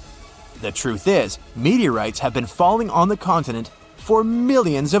 The truth is, meteorites have been falling on the continent for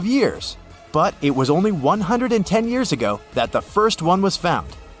millions of years. But it was only 110 years ago that the first one was found.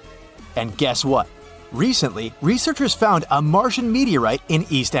 And guess what? Recently, researchers found a Martian meteorite in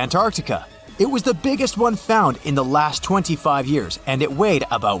East Antarctica. It was the biggest one found in the last 25 years, and it weighed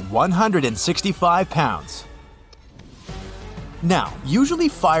about 165 pounds. Now, usually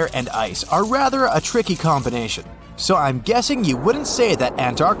fire and ice are rather a tricky combination, so I'm guessing you wouldn't say that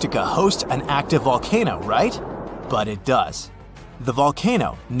Antarctica hosts an active volcano, right? But it does. The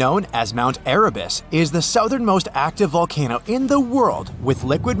volcano, known as Mount Erebus, is the southernmost active volcano in the world with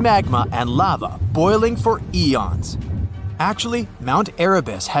liquid magma and lava boiling for eons. Actually, Mount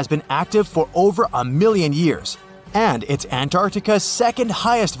Erebus has been active for over 1 million years, and it's Antarctica's second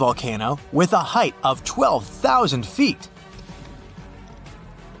highest volcano with a height of 12,000 feet.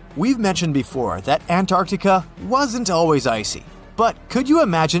 We've mentioned before that Antarctica wasn't always icy, but could you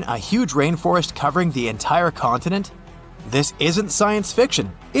imagine a huge rainforest covering the entire continent? This isn't science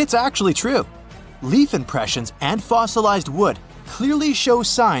fiction, it's actually true. Leaf impressions and fossilized wood clearly show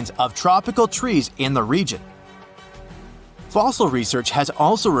signs of tropical trees in the region. Fossil research has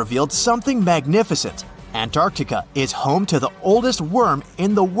also revealed something magnificent. Antarctica is home to the oldest worm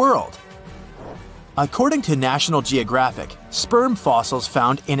in the world. According to National Geographic, sperm fossils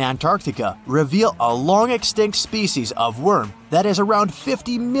found in Antarctica reveal a long-extinct species of worm that is around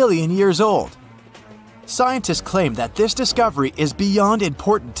 50 million years old. Scientists claim that this discovery is beyond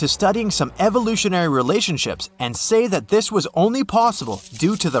important to studying some evolutionary relationships and say that this was only possible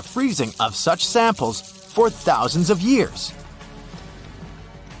due to the freezing of such samples for thousands of years.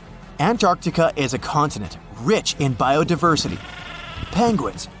 Antarctica is a continent rich in biodiversity.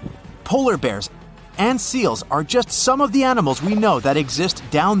 Penguins, polar bears, and seals are just some of the animals we know that exist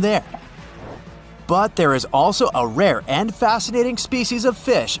down there. But there is also a rare and fascinating species of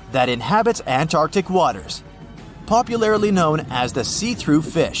fish that inhabits Antarctic waters. Popularly known as the see-through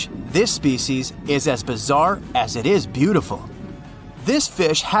fish, this species is as bizarre as it is beautiful. This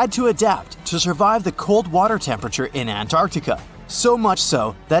fish had to adapt to survive the cold water temperature in Antarctica, so much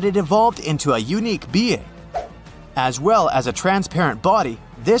so that it evolved into a unique being. As well as a transparent body,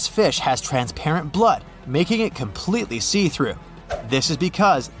 this fish has transparent blood, making it completely see-through. This is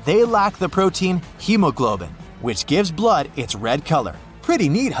because they lack the protein hemoglobin, which gives blood its red color. Pretty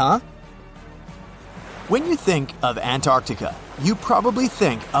neat, huh? When you think of Antarctica, you probably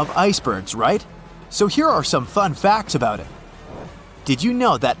think of icebergs, right? So here are some fun facts about it. Did you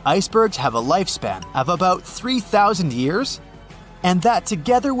know that icebergs have a lifespan of about 3,000 years? And that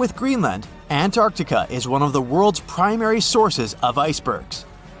together with Greenland, Antarctica is one of the world's primary sources of icebergs.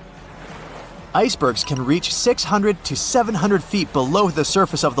 Icebergs can reach 600 to 700 feet below the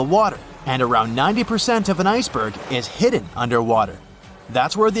surface of the water, and around 90% of an iceberg is hidden underwater.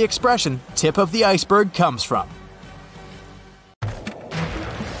 That's where the expression "tip of the iceberg" comes from.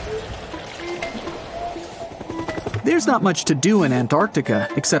 There's not much to do in Antarctica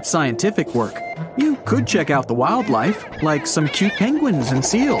except scientific work. You could check out the wildlife, like some cute penguins and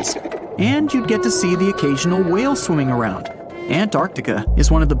seals, and you'd get to see the occasional whale swimming around. Antarctica is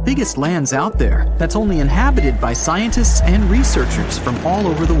one of the biggest lands out there that's only inhabited by scientists and researchers from all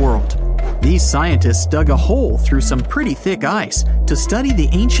over the world. These scientists dug a hole through some pretty thick ice to study the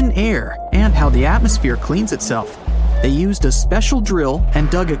ancient air and how the atmosphere cleans itself. They used a special drill and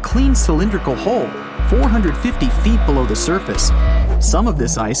dug a clean cylindrical hole 450 feet below the surface. Some of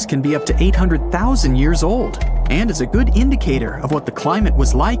this ice can be up to 800,000 years old and is a good indicator of what the climate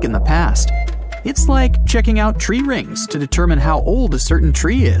was like in the past. It's like checking out tree rings to determine how old a certain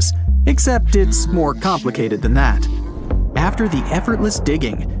tree is, except it's more complicated than that. After the effortless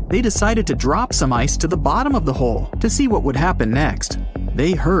digging, they decided to drop some ice to the bottom of the hole to see what would happen next.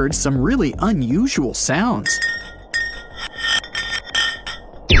 They heard some really unusual sounds.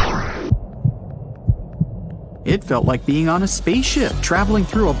 It felt like being on a spaceship traveling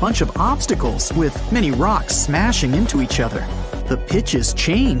through a bunch of obstacles with many rocks smashing into each other. The pitches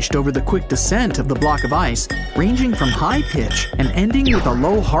changed over the quick descent of the block of ice, ranging from high pitch and ending with a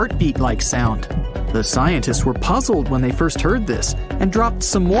low heartbeat-like sound. The scientists were puzzled when they first heard this and dropped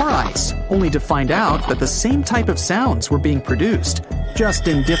some more ice, only to find out that the same type of sounds were being produced, just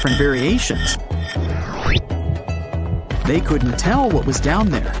in different variations. They couldn't tell what was down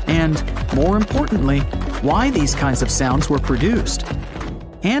there, and, more importantly, why these kinds of sounds were produced.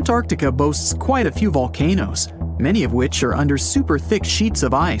 Antarctica boasts quite a few volcanoes, many of which are under super thick sheets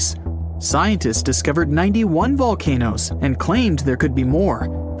of ice. Scientists discovered 91 volcanoes and claimed there could be more,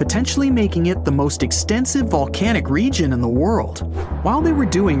 potentially making it the most extensive volcanic region in the world. While they were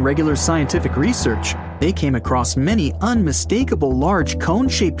doing regular scientific research, they came across many unmistakable large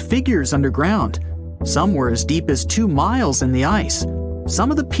cone-shaped figures underground. Some were as deep as 2 miles in the ice.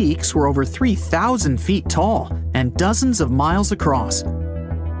 Some of the peaks were over 3,000 feet tall and dozens of miles across.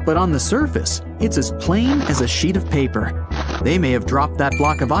 But on the surface, it's as plain as a sheet of paper. They may have dropped that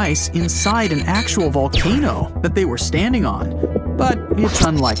block of ice inside an actual volcano that they were standing on, but it's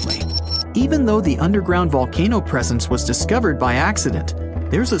unlikely. Even though the underground volcano presence was discovered by accident,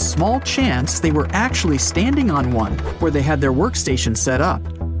 there's a small chance they were actually standing on one where they had their workstation set up.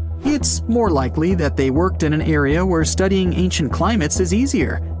 It's more likely that they worked in an area where studying ancient climates is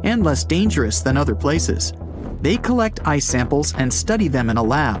easier and less dangerous than other places. They collect ice samples and study them in a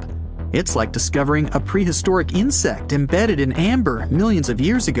lab. It's like discovering a prehistoric insect embedded in amber millions of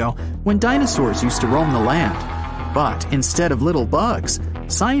years ago when dinosaurs used to roam the land. But instead of little bugs,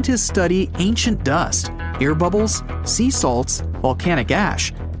 scientists study ancient dust, air bubbles, sea salts, volcanic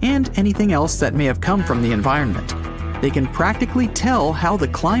ash, and anything else that may have come from the environment. They can practically tell how the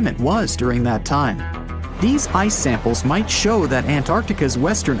climate was during that time. These ice samples might show that Antarctica's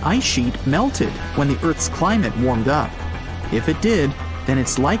western ice sheet melted when the Earth's climate warmed up. If it did, then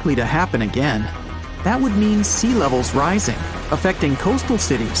it's likely to happen again. That would mean sea levels rising, affecting coastal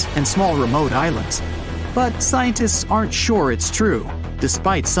cities and small remote islands. But scientists aren't sure it's true,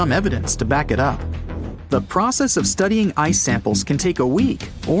 despite some evidence to back it up. The process of studying ice samples can take a week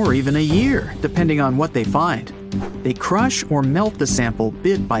or even a year, depending on what they find. They crush or melt the sample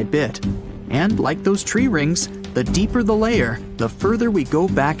bit by bit. And like those tree rings, the deeper the layer, the further we go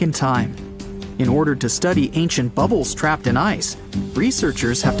back in time. In order to study ancient bubbles trapped in ice,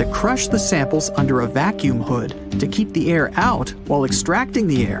 researchers have to crush the samples under a vacuum hood to keep the air out while extracting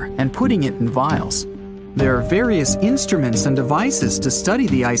the air and putting it in vials. There are various instruments and devices to study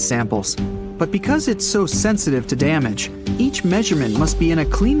the ice samples, but because it's so sensitive to damage, each measurement must be in a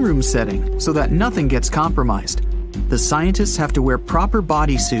clean room setting so that nothing gets compromised. The scientists have to wear proper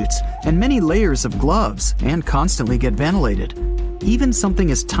bodysuits and many layers of gloves and constantly get ventilated. Even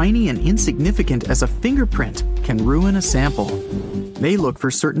something as tiny and insignificant as a fingerprint can ruin a sample. They look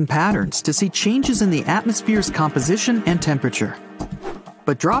for certain patterns to see changes in the atmosphere's composition and temperature.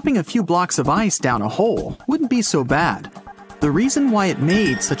 But dropping a few blocks of ice down a hole wouldn't be so bad. The reason why it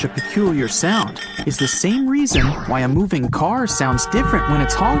made such a peculiar sound is the same reason why a moving car sounds different when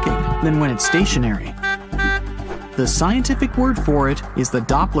it's honking than when it's stationary. The scientific word for it is the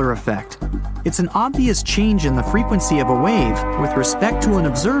Doppler effect. It's an obvious change in the frequency of a wave with respect to an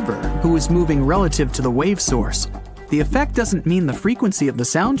observer who is moving relative to the wave source. The effect doesn't mean the frequency of the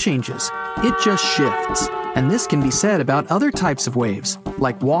sound changes, it just shifts. And this can be said about other types of waves,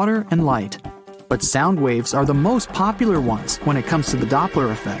 like water and light. But sound waves are the most popular ones when it comes to the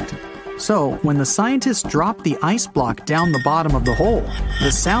Doppler effect. So, when the scientists dropped the ice block down the bottom of the hole,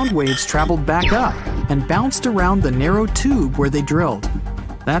 the sound waves traveled back up and bounced around the narrow tube where they drilled.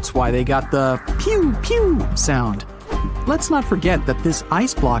 That's why they got the pew pew sound. Let's not forget that this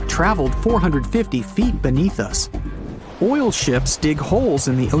ice block traveled 450 feet beneath us. Oil ships dig holes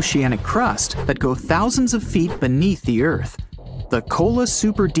in the oceanic crust that go thousands of feet beneath the Earth. The Kola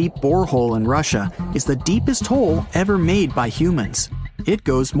super deep borehole in Russia is the deepest hole ever made by humans. It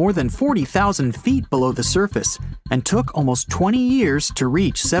goes more than 40,000 feet below the surface and took almost 20 years to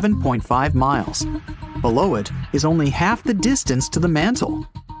reach 7.5 miles. Below it is only half the distance to the mantle.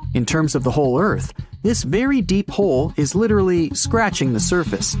 In terms of the whole Earth, this very deep hole is literally scratching the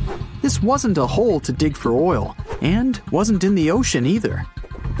surface. This wasn't a hole to dig for oil, and wasn't in the ocean either.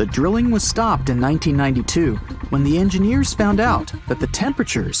 The drilling was stopped in 1992 when the engineers found out that the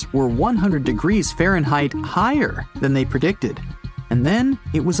temperatures were 100 degrees Fahrenheit higher than they predicted. And then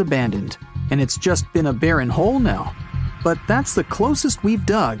it was abandoned, and it's just been a barren hole now. But that's the closest we've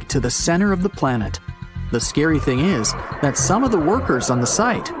dug to the center of the planet. The scary thing is that some of the workers on the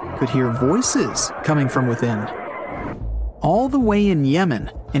site could hear voices coming from within. All the way in Yemen,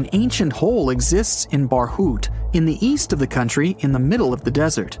 an ancient hole exists in Barhout, in the east of the country in the middle of the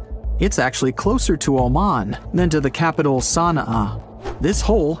desert. It's actually closer to Oman than to the capital Sana'a. This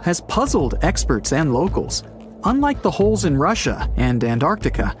hole has puzzled experts and locals. Unlike the holes in Russia and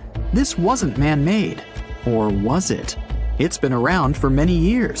Antarctica, this wasn't man-made. Or was it? It's been around for many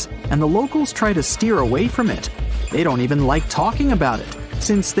years, and the locals try to steer away from it. They don't even like talking about it,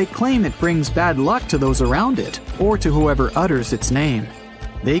 since they claim it brings bad luck to those around it, or to whoever utters its name.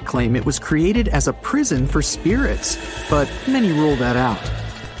 They claim it was created as a prison for spirits, but many rule that out.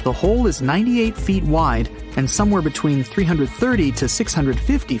 The hole is 98 feet wide and somewhere between 330 to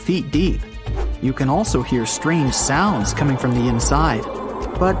 650 feet deep. You can also hear strange sounds coming from the inside.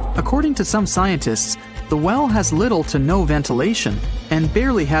 But according to some scientists, the well has little to no ventilation and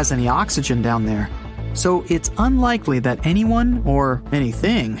barely has any oxygen down there. So it's unlikely that anyone or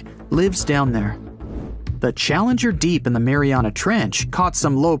anything lives down there. The Challenger Deep in the Mariana Trench caught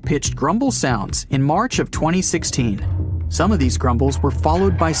some low-pitched grumble sounds in March of 2016. Some of these grumbles were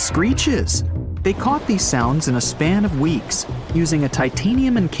followed by screeches. They caught these sounds in a span of weeks, using a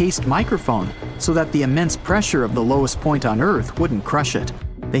titanium-encased microphone so that the immense pressure of the lowest point on Earth wouldn't crush it.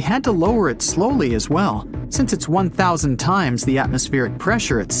 They had to lower it slowly as well, since it's 1,000 times the atmospheric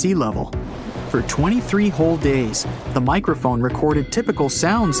pressure at sea level. For 23 whole days, the microphone recorded typical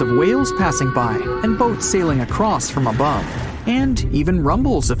sounds of whales passing by and boats sailing across from above, and even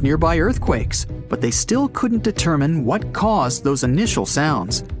rumbles of nearby earthquakes, but they still couldn't determine what caused those initial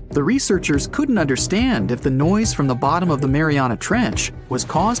sounds. The researchers couldn't understand if the noise from the bottom of the Mariana Trench was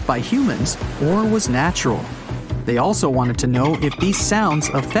caused by humans or was natural. They also wanted to know if these sounds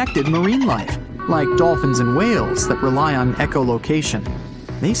affected marine life, like dolphins and whales that rely on echolocation.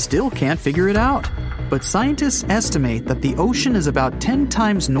 They still can't figure it out, but scientists estimate that the ocean is about 10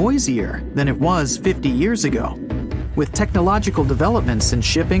 times noisier than it was 50 years ago. With technological developments in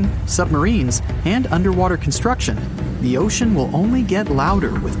shipping, submarines, and underwater construction, the ocean will only get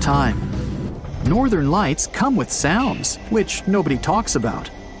louder with time. Northern lights come with sounds, which nobody talks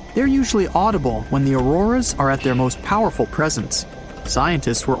about. They're usually audible when the auroras are at their most powerful presence.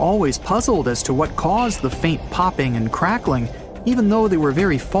 Scientists were always puzzled as to what caused the faint popping and crackling, even though they were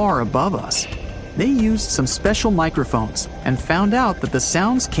very far above us. They used some special microphones and found out that the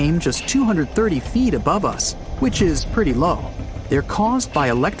sounds came just 230 feet above us, which is pretty low. They're caused by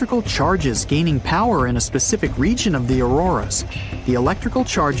electrical charges gaining power in a specific region of the auroras. The electrical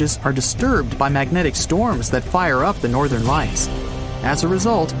charges are disturbed by magnetic storms that fire up the northern lights. As a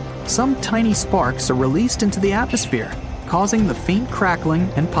result, some tiny sparks are released into the atmosphere, causing the faint crackling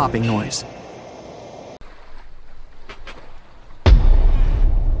and popping noise.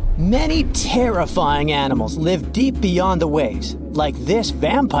 Many terrifying animals live deep beyond the waves, like this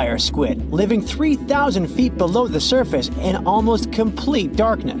vampire squid living 3,000 feet below the surface in almost complete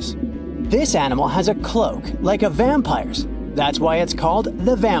darkness. This animal has a cloak, like a vampire's. That's why it's called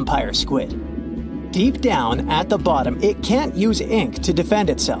the vampire squid. Deep down at the bottom, it can't use ink to defend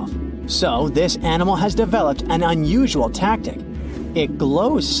itself. So this animal has developed an unusual tactic. It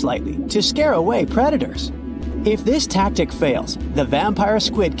glows slightly to scare away predators. If this tactic fails, the vampire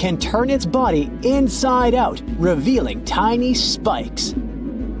squid can turn its body inside out, revealing tiny spikes.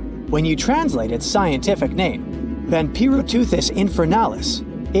 When you translate its scientific name, Vampiroteuthis infernalis,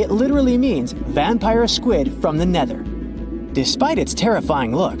 it literally means vampire squid from the nether. Despite its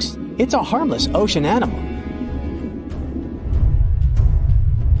terrifying looks, it's a harmless ocean animal.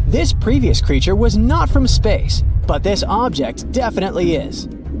 This previous creature was not from space, but this object definitely is.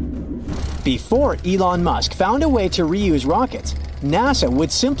 Before Elon Musk found a way to reuse rockets, NASA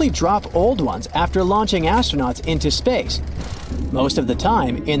would simply drop old ones after launching astronauts into space, most of the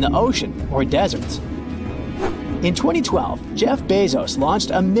time in the ocean or deserts. In 2012, Jeff Bezos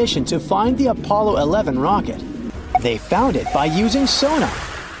launched a mission to find the Apollo 11 rocket. They found it by using sonar,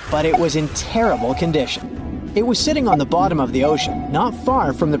 but it was in terrible condition. It was sitting on the bottom of the ocean, not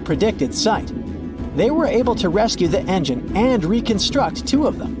far from the predicted site. They were able to rescue the engine and reconstruct 2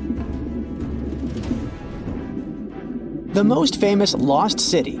 of them. The most famous lost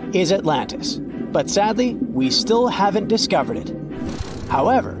city is Atlantis, but sadly, we still haven't discovered it.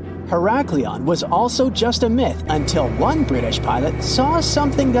 However, Heraklion was also just a myth until one British pilot saw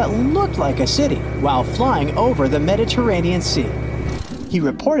something that looked like a city while flying over the Mediterranean Sea. He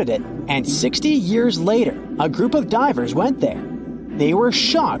reported it, and 60 years later, a group of divers went there. They were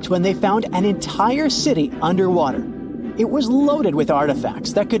shocked when they found an entire city underwater. It was loaded with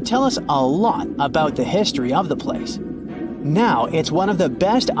artifacts that could tell us a lot about the history of the place. Now it's one of the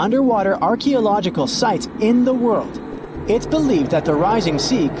best underwater archaeological sites in the world. It's believed that the rising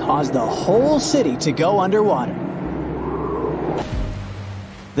sea caused the whole city to go underwater.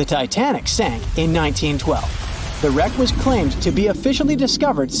 The Titanic sank in 1912. The wreck was claimed to be officially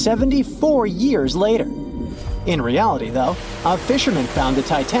discovered 74 years later. In reality, though, a fisherman found the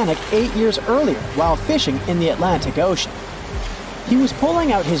Titanic 8 years earlier while fishing in the Atlantic Ocean. He was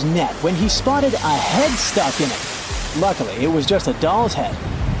pulling out his net when he spotted a head stuck in it. Luckily, it was just a doll's head.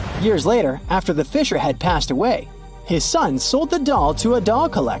 Years later, after the fisher had passed away, his son sold the doll to a doll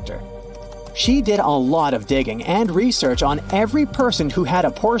collector. She did a lot of digging and research on every person who had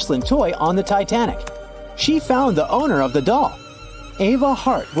a porcelain toy on the Titanic. She found the owner of the doll. Ava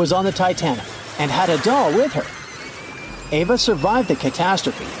Hart was on the Titanic and had a doll with her. Ava survived the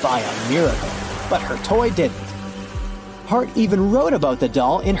catastrophe by a miracle, but her toy didn't. Hart even wrote about the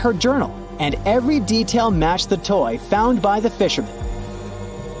doll in her journal, and every detail matched the toy found by the fisherman.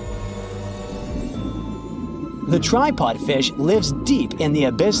 The tripod fish lives deep in the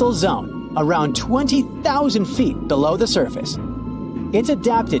abyssal zone, around 20,000 feet below the surface. It's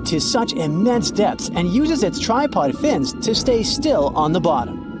adapted to such immense depths and uses its tripod fins to stay still on the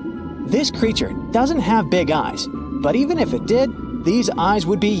bottom. This creature doesn't have big eyes, but even if it did, these eyes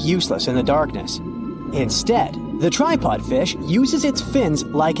would be useless in the darkness. Instead, the tripod fish uses its fins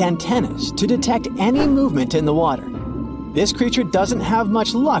like antennas to detect any movement in the water. This creature doesn't have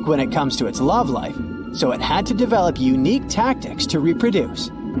much luck when it comes to its love life, so it had to develop unique tactics to reproduce.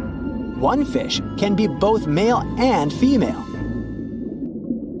 One fish can be both male and female.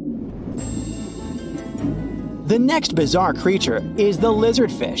 The next bizarre creature is the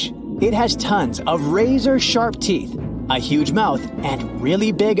lizardfish. It has tons of razor-sharp teeth, a huge mouth, and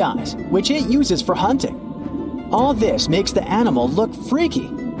really big eyes, which it uses for hunting. All this makes the animal look freaky.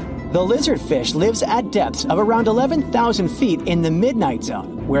 The lizardfish lives at depths of around 11,000 feet in the midnight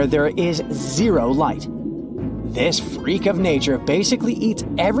zone, where there is zero light. This freak of nature basically eats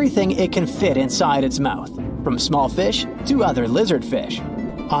everything it can fit inside its mouth, from small fish to other lizardfish.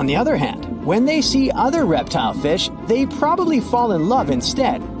 On the other hand, when they see other reptile fish, they probably fall in love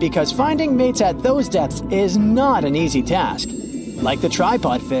instead, because finding mates at those depths is not an easy task. Like the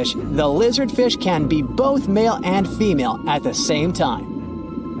tripod fish, the lizardfish can be both male and female at the same time.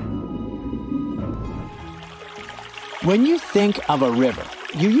 When you think of a river,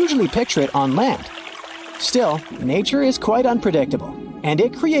 you usually picture it on land. Still, nature is quite unpredictable, and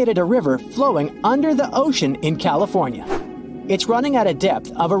it created a river flowing under the ocean in California. It's running at a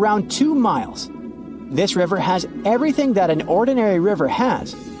depth of around 2 miles. This river has everything that an ordinary river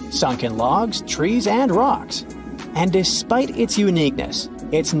has: sunken logs, trees, and rocks. And despite its uniqueness,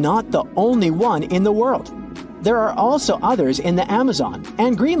 it's not the only one in the world. There are also others in the Amazon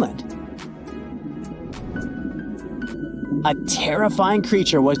and Greenland. A terrifying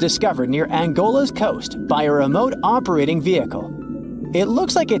creature was discovered near Angola's coast by a remote operating vehicle. It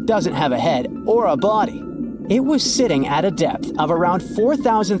looks like it doesn't have a head or a body. It was sitting at a depth of around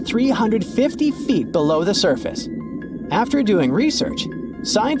 4,350 feet below the surface. After doing research,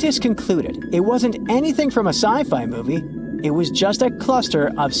 scientists concluded it wasn't anything from a sci-fi movie. It was just a cluster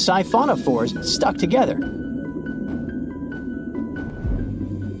of siphonophores stuck together.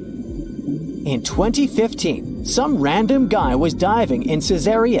 In 2015, some random guy was diving in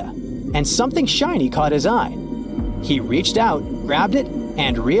Caesarea, and something shiny caught his eye. He reached out, grabbed it,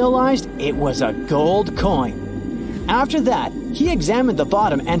 and realized it was a gold coin. After that, he examined the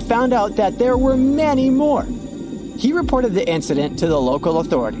bottom and found out that there were many more. He reported the incident to the local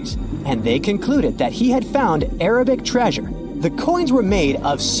authorities, and they concluded that he had found Arabic treasure. The coins were made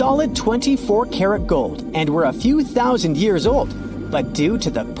of solid 24-karat gold and were a few thousand years old, but due to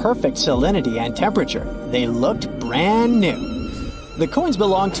the perfect salinity and temperature, they looked brand new. The coins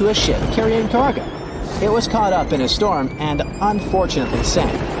belonged to a ship carrying cargo. It was caught up in a storm and unfortunately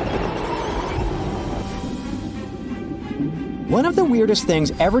sank. One of the weirdest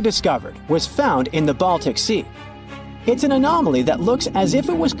things ever discovered was found in the Baltic Sea. It's an anomaly that looks as if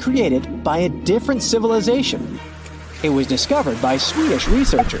it was created by a different civilization. It was discovered by Swedish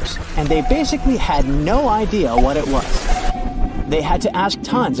researchers, and they basically had no idea what it was. They had to ask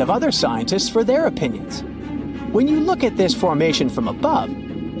tons of other scientists for their opinions. When you look at this formation from above,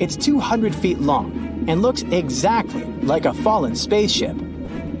 it's 200 feet long and looks exactly like a fallen spaceship.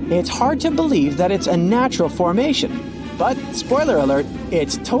 It's hard to believe that it's a natural formation, but spoiler alert,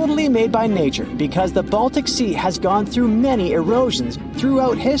 it's totally made by nature because the Baltic Sea has gone through many erosions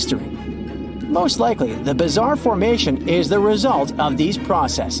throughout history. Most likely, the bizarre formation is the result of these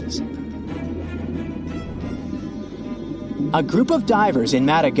processes. A group of divers in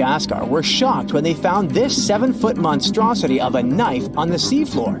Madagascar were shocked when they found this 7-foot monstrosity of a knife on the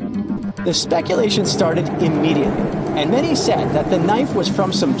seafloor. The speculation started immediately, and many said that the knife was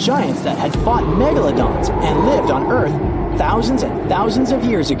from some giants that had fought megalodons and lived on Earth thousands and thousands of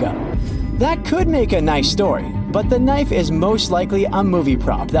years ago. That could make a nice story, but the knife is most likely a movie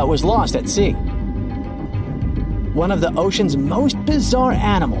prop that was lost at sea. One of the ocean's most bizarre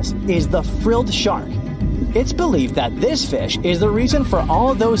animals is the frilled shark. It's believed that this fish is the reason for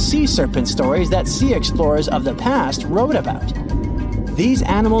all those sea serpent stories that sea explorers of the past wrote about. These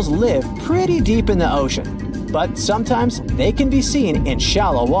animals live pretty deep in the ocean, but sometimes they can be seen in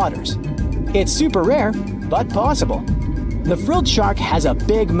shallow waters. It's super rare, but possible. The frilled shark has a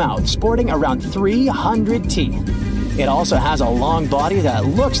big mouth sporting around 300 teeth. It also has a long body that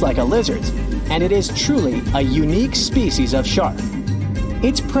looks like a lizard's, and it is truly a unique species of shark.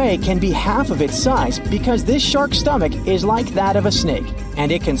 Its prey can be half of its size because this shark's stomach is like that of a snake,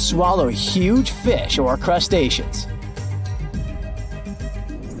 and it can swallow huge fish or crustaceans.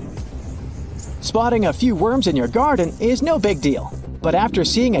 Spotting a few worms in your garden is no big deal, but after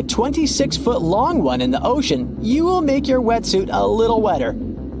seeing a 26-foot long one in the ocean, you will make your wetsuit a little wetter.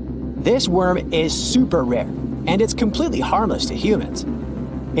 This worm is super rare, and it's completely harmless to humans.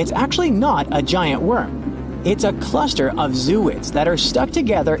 It's actually not a giant worm. It's a cluster of zooids that are stuck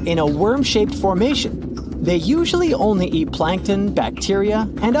together in a worm-shaped formation. They usually only eat plankton, bacteria,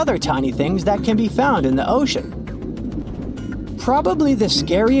 and other tiny things that can be found in the ocean. Probably the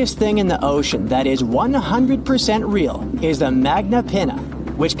scariest thing in the ocean that is 100% real is the magna pinna,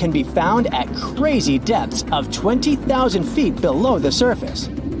 which can be found at crazy depths of 20,000 feet below the surface.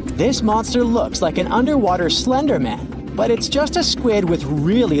 This monster looks like an underwater Slender Man, but it's just a squid with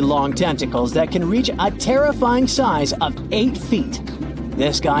really long tentacles that can reach a terrifying size of 8 feet.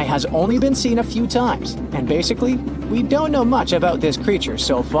 This guy has only been seen a few times, and basically, we don't know much about this creature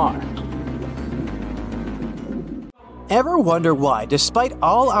so far. Ever wonder why, despite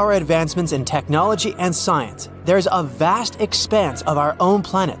all our advancements in technology and science, there's a vast expanse of our own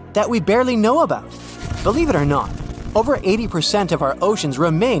planet that we barely know about? Believe it or not, over 80% of our oceans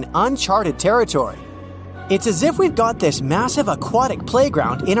remain uncharted territory. It's as if we've got this massive aquatic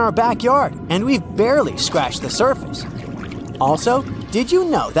playground in our backyard, and we've barely scratched the surface. Also, did you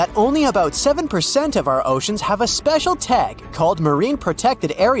know that only about 7% of our oceans have a special tag called Marine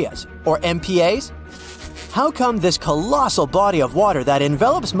Protected Areas, or MPAs? How come this colossal body of water that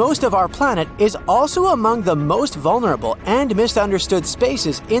envelops most of our planet is also among the most vulnerable and misunderstood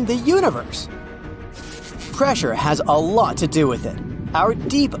spaces in the universe? Pressure has a lot to do with it. Our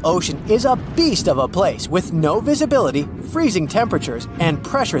deep ocean is a beast of a place with no visibility, freezing temperatures, and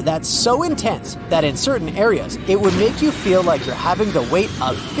pressure that's so intense that in certain areas it would make you feel like you're having the weight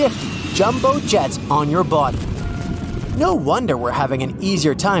of 50 jumbo jets on your body. No wonder we're having an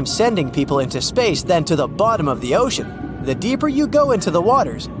easier time sending people into space than to the bottom of the ocean. The deeper you go into the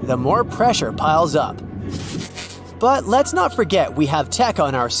waters, the more pressure piles up. But let's not forget we have tech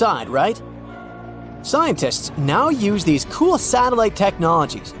on our side, right? Scientists now use these cool satellite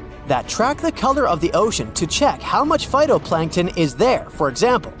technologies that track the color of the ocean to check how much phytoplankton is there, for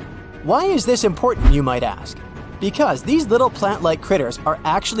example. Why is this important, you might ask? Because these little plant-like critters are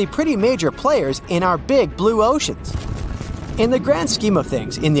actually pretty major players in our big blue oceans. In the grand scheme of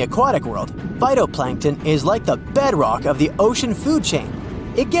things in the aquatic world, phytoplankton is like the bedrock of the ocean food chain.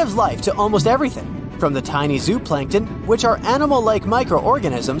 It gives life to almost everything, from the tiny zooplankton, which are animal-like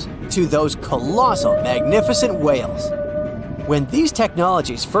microorganisms, to those colossal, magnificent whales. When these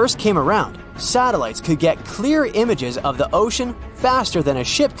technologies first came around, satellites could get clear images of the ocean faster than a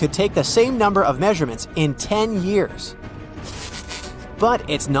ship could take the same number of measurements in 10 years. But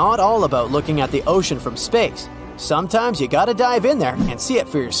it's not all about looking at the ocean from space. Sometimes you gotta dive in there and see it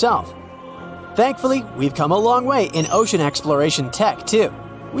for yourself. Thankfully, we've come a long way in ocean exploration tech too.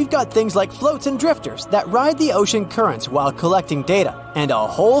 We've got things like floats and drifters that ride the ocean currents while collecting data, and a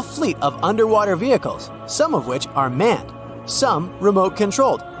whole fleet of underwater vehicles, some of which are manned, some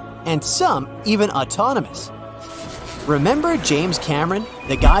remote-controlled, and some even autonomous. Remember James Cameron,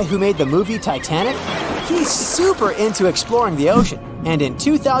 the guy who made the movie Titanic? He's super into exploring the ocean, and in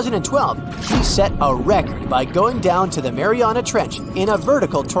 2012, he set a record by going down to the Mariana Trench in a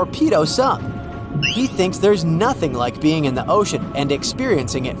vertical torpedo sub. He thinks there's nothing like being in the ocean and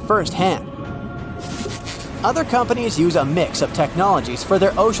experiencing it firsthand. Other companies use a mix of technologies for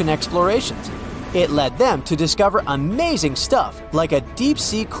their ocean explorations. It led them to discover amazing stuff like a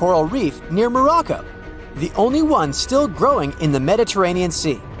deep-sea coral reef near Morocco, the only one still growing in the Mediterranean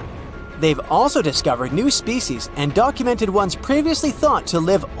Sea. They've also discovered new species and documented ones previously thought to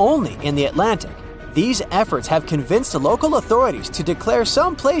live only in the Atlantic. These efforts have convinced local authorities to declare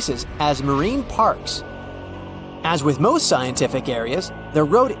some places as marine parks. As with most scientific areas, the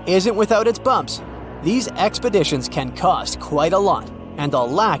road isn't without its bumps. These expeditions can cost quite a lot, and the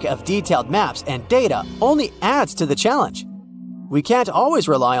lack of detailed maps and data only adds to the challenge. We can't always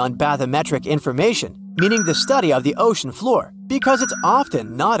rely on bathymetric information, meaning the study of the ocean floor, because it's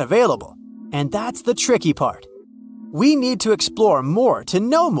often not available. And that's the tricky part. We need to explore more to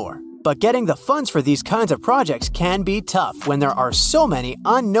know more, but getting the funds for these kinds of projects can be tough when there are so many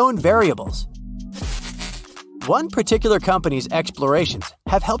unknown variables. One particular company's explorations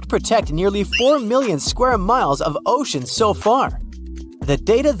have helped protect nearly 4 million square miles of ocean so far. The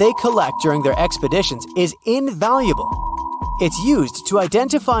data they collect during their expeditions is invaluable. It's used to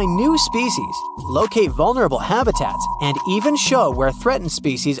identify new species, locate vulnerable habitats, and even show where threatened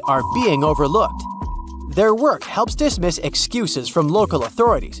species are being overlooked. Their work helps dismiss excuses from local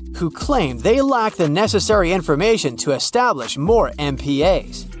authorities who claim they lack the necessary information to establish more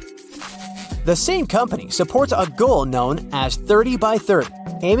MPAs. The same company supports a goal known as 30 by 30,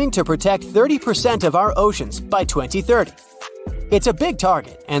 aiming to protect 30% of our oceans by 2030. It's a big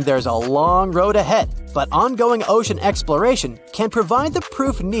target, and there's a long road ahead, but ongoing ocean exploration can provide the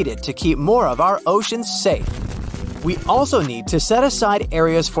proof needed to keep more of our oceans safe. We also need to set aside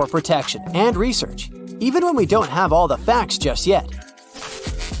areas for protection and research, even when we don't have all the facts just yet.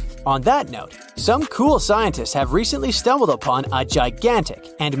 On that note, some cool scientists have recently stumbled upon a gigantic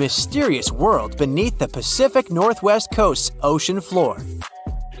and mysterious world beneath the Pacific Northwest coast's ocean floor.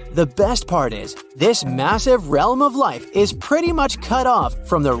 The best part is, this massive realm of life is pretty much cut off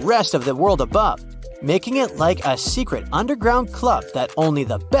from the rest of the world above, making it like a secret underground club that only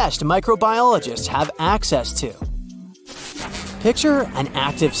the best microbiologists have access to. Picture an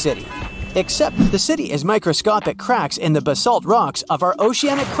active city, except the city is microscopic cracks in the basalt rocks of our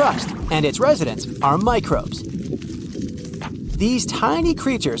oceanic crust, and its residents are microbes. These tiny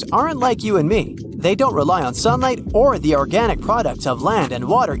creatures aren't like you and me. They don't rely on sunlight or the organic products of land and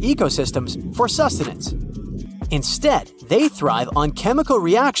water ecosystems for sustenance. Instead, they thrive on chemical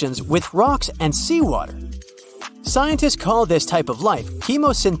reactions with rocks and seawater. Scientists call this type of life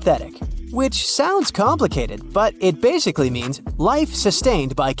chemosynthetic, which sounds complicated, but it basically means life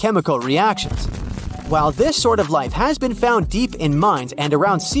sustained by chemical reactions. While this sort of life has been found deep in mines and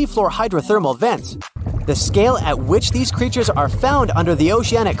around seafloor hydrothermal vents, the scale at which these creatures are found under the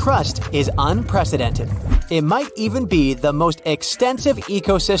oceanic crust is unprecedented. It might even be the most extensive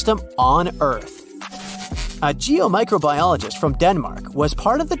ecosystem on Earth. A geomicrobiologist from Denmark was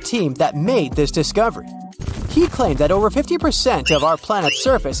part of the team that made this discovery. He claimed that over 50% of our planet's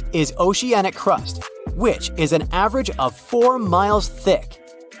surface is oceanic crust, which is an average of 4 miles thick.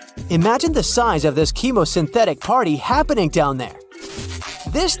 Imagine the size of this chemosynthetic party happening down there.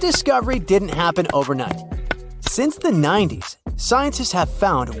 This discovery didn't happen overnight. Since the 90s, scientists have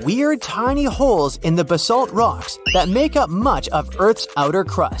found weird tiny holes in the basalt rocks that make up much of Earth's outer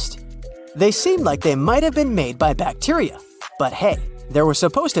crust. They seem like they might have been made by bacteria, but hey, there was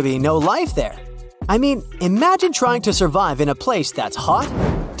supposed to be no life there. I mean, imagine trying to survive in a place that's hot,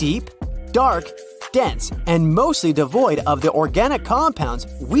 deep, dark, dense, and mostly devoid of the organic compounds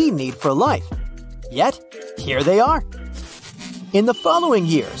we need for life. Yet, here they are. In the following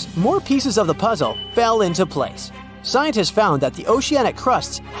years, more pieces of the puzzle fell into place. Scientists found that the oceanic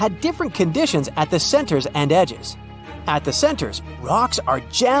crusts had different conditions at the centers and edges. At the centers, rocks are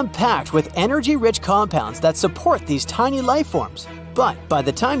jam-packed with energy-rich compounds that support these tiny life forms. But by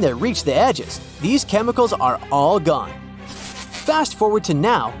the time they reach the edges, these chemicals are all gone. Fast forward to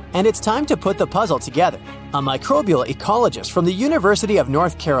now, and it's time to put the puzzle together. A microbial ecologist from the University of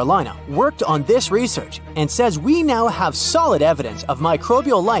North Carolina worked on this research and says we now have solid evidence of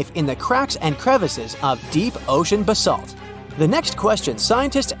microbial life in the cracks and crevices of deep ocean basalt. The next question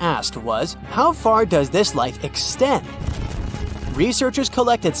scientists asked was, how far does this life extend? Researchers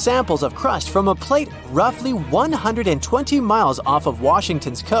collected samples of crust from a plate roughly 120 miles off of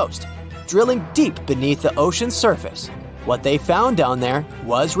Washington's coast, drilling deep beneath the ocean's surface. What they found down there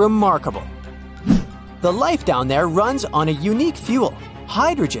was remarkable. The life down there runs on a unique fuel,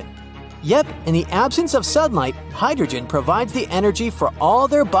 hydrogen. Yep, in the absence of sunlight, hydrogen provides the energy for all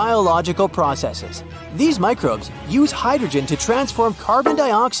their biological processes. These microbes use hydrogen to transform carbon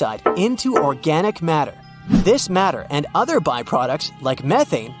dioxide into organic matter. This matter and other byproducts, like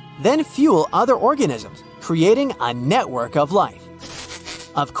methane, then fuel other organisms, creating a network of life.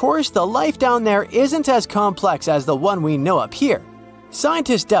 Of course, the life down there isn't as complex as the one we know up here.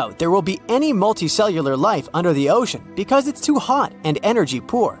 Scientists doubt there will be any multicellular life under the ocean because it's too hot and energy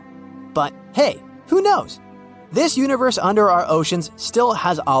poor. But hey, who knows? This universe under our oceans still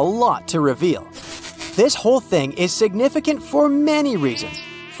has a lot to reveal. This whole thing is significant for many reasons.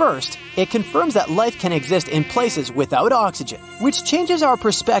 First, it confirms that life can exist in places without oxygen, which changes our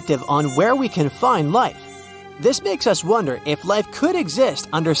perspective on where we can find life. This makes us wonder if life could exist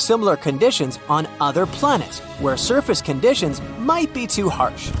under similar conditions on other planets, where surface conditions might be too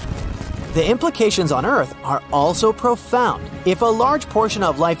harsh. The implications on Earth are also profound. If a large portion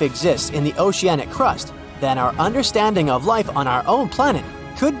of life exists in the oceanic crust, then our understanding of life on our own planet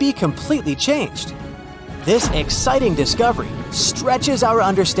could be completely changed. This exciting discovery stretches our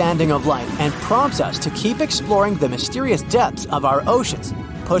understanding of life and prompts us to keep exploring the mysterious depths of our oceans,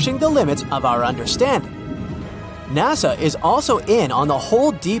 pushing the limits of our understanding. NASA is also in on the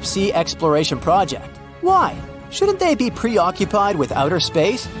whole deep sea exploration project. Why? Shouldn't they be preoccupied with outer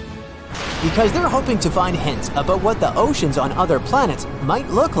space? Because they're hoping to find hints about what the oceans on other planets might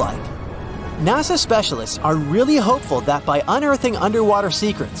look like. NASA specialists are really hopeful that by unearthing underwater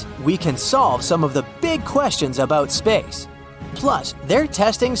secrets, we can solve some of the big questions about space. Plus, they're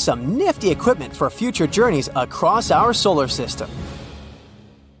testing some nifty equipment for future journeys across our solar system.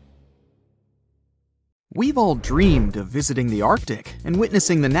 We've all dreamed of visiting the Arctic and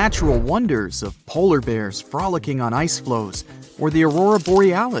witnessing the natural wonders of polar bears frolicking on ice floes or the aurora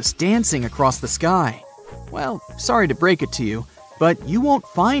borealis dancing across the sky. Well, sorry to break it to you, but you won't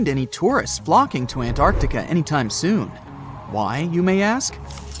find any tourists flocking to Antarctica anytime soon. Why, you may ask?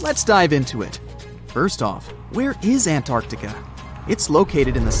 Let's dive into it. First off, where is Antarctica? It's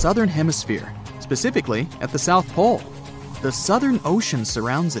located in the southern hemisphere, specifically at the South Pole. The Southern Ocean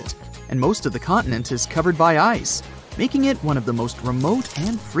surrounds it, and most of the continent is covered by ice, making it one of the most remote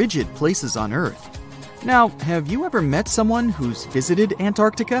and frigid places on Earth. Now, have you ever met someone who's visited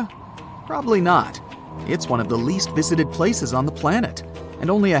Antarctica? Probably not. It's one of the least visited places on the planet, and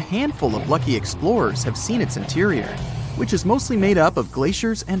only a handful of lucky explorers have seen its interior, which is mostly made up of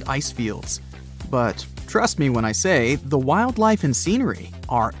glaciers and ice fields. But trust me when I say the wildlife and scenery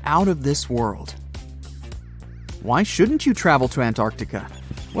are out of this world. Why shouldn't you travel to Antarctica?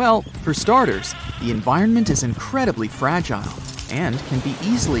 Well, for starters, the environment is incredibly fragile and can be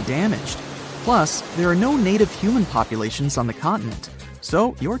easily damaged. Plus, there are no native human populations on the continent,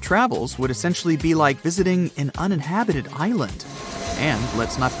 so your travels would essentially be like visiting an uninhabited island. And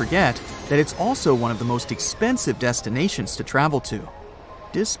let's not forget that it's also one of the most expensive destinations to travel to.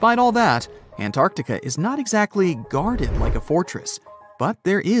 Despite all that, Antarctica is not exactly guarded like a fortress, but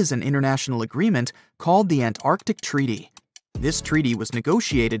there is an international agreement called the Antarctic Treaty. This treaty was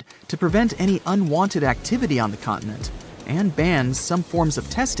negotiated to prevent any unwanted activity on the continent and bans some forms of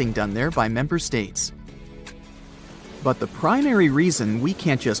testing done there by member states. But the primary reason we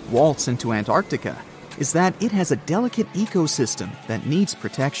can't just waltz into Antarctica is that it has a delicate ecosystem that needs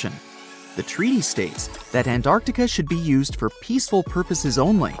protection. The treaty states that Antarctica should be used for peaceful purposes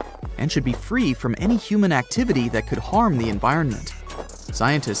only and should be free from any human activity that could harm the environment.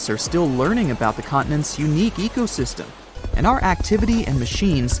 Scientists are still learning about the continent's unique ecosystem, and our activity and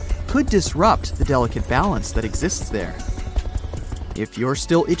machines could disrupt the delicate balance that exists there. If you're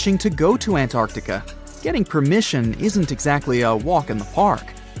still itching to go to Antarctica, getting permission isn't exactly a walk in the park.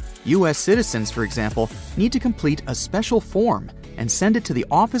 U.S. citizens, for example, need to complete a special form and send it to the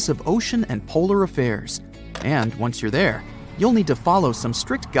Office of Ocean and Polar Affairs. And once you're there, you'll need to follow some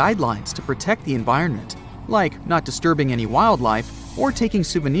strict guidelines to protect the environment, like not disturbing any wildlife or taking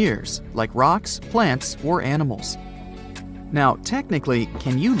souvenirs like rocks, plants, or animals. Now, technically,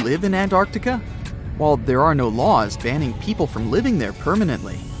 can you live in Antarctica? While there are no laws banning people from living there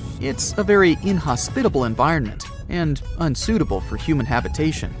permanently, it's a very inhospitable environment and unsuitable for human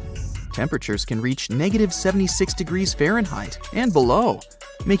habitation. Temperatures can reach -76 degrees Fahrenheit and below,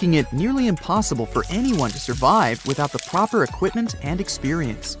 making it nearly impossible for anyone to survive without the proper equipment and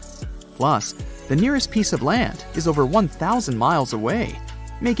experience. Plus, the nearest piece of land is over 1,000 miles away,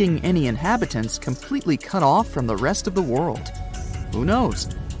 making any inhabitants completely cut off from the rest of the world. Who knows?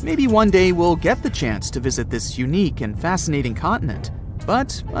 Maybe one day we'll get the chance to visit this unique and fascinating continent.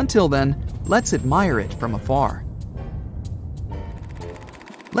 But until then, let's admire it from afar.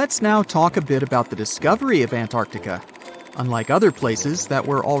 Let's now talk a bit about the discovery of Antarctica. Unlike other places that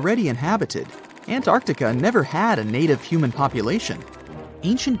were already inhabited, Antarctica never had a native human population.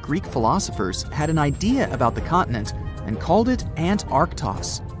 Ancient Greek philosophers had an idea about the continent and called it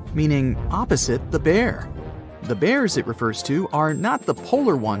Antarctos, meaning opposite the bear. The bears it refers to are not the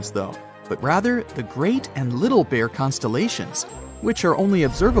polar ones though, but rather the Great and Little Bear constellations, which are only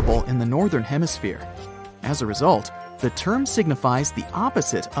observable in the northern hemisphere. As a result, the term signifies the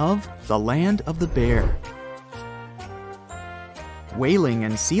opposite of the land of the bear. Whaling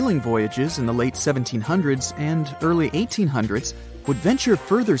and sealing voyages in the late 1700s and early 1800s would venture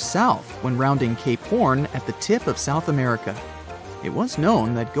further south when rounding Cape Horn at the tip of South America. It was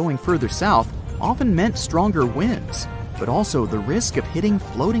known that going further south often meant stronger winds, but also the risk of hitting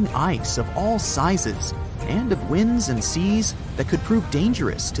floating ice of all sizes and of winds and seas that could prove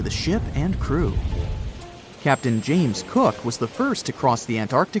dangerous to the ship and crew. Captain James Cook was the first to cross the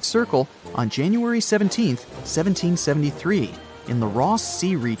Antarctic Circle on January 17, 1773, in the Ross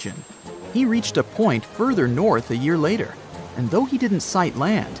Sea region. He reached a point further north a year later, and though he didn't sight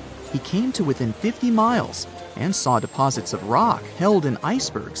land, he came to within 50 miles and saw deposits of rock held in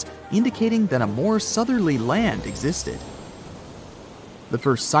icebergs, indicating that a more southerly land existed. The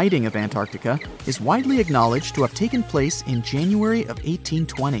first sighting of Antarctica is widely acknowledged to have taken place in January of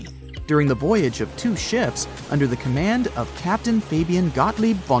 1820, during the voyage of two ships under the command of Captain Fabian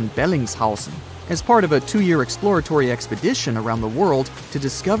Gottlieb von Bellingshausen, as part of a 2-year exploratory expedition around the world to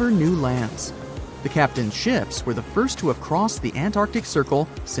discover new lands. The captain's ships were the first to have crossed the Antarctic Circle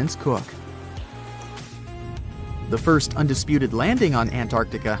since Cook. The first undisputed landing on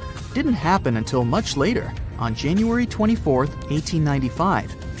Antarctica didn't happen until much later, on January 24,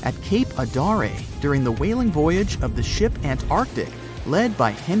 1895, at Cape Adare during the whaling voyage of the ship Antarctic, led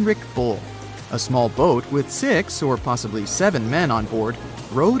by Henrik Bull. A small boat with 6 or possibly 7 men on board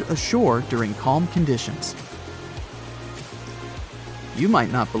rowed ashore during calm conditions. You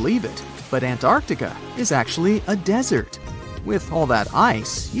might not believe it, but Antarctica is actually a desert. With all that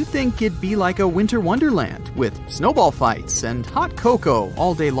ice, you'd think it'd be like a winter wonderland with snowball fights and hot cocoa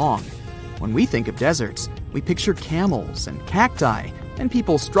all day long. When we think of deserts, we picture camels and cacti and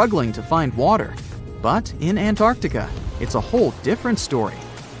people struggling to find water. But in Antarctica, it's a whole different story.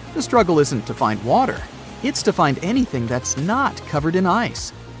 The struggle isn't to find water, it's to find anything that's not covered in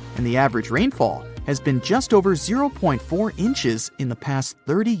ice. And the average rainfall has been just over 0.4 inches in the past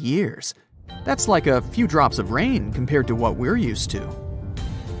 30 years. That's like a few drops of rain compared to what we're used to.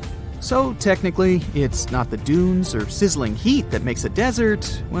 So technically, it's not the dunes or sizzling heat that makes a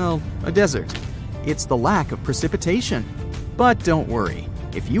desert, well, a desert. It's the lack of precipitation. But don't worry,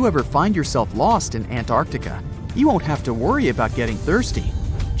 if you ever find yourself lost in Antarctica, you won't have to worry about getting thirsty.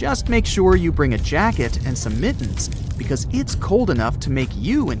 Just make sure you bring a jacket and some mittens, because it's cold enough to make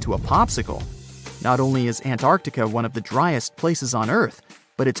you into a popsicle. Not only is Antarctica one of the driest places on Earth,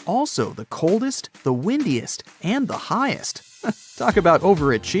 but it's also the coldest, the windiest, and the highest. Talk about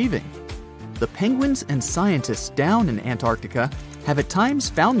overachieving. The penguins and scientists down in Antarctica have at times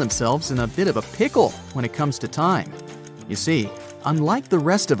found themselves in a bit of a pickle when it comes to time. You see, unlike the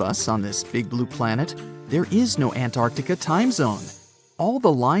rest of us on this big blue planet, there is no Antarctica time zone. All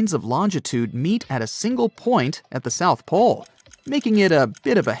the lines of longitude meet at a single point at the South Pole, making it a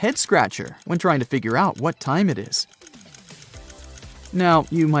bit of a head-scratcher when trying to figure out what time it is. Now,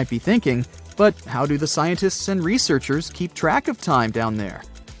 you might be thinking, but how do the scientists and researchers keep track of time down there?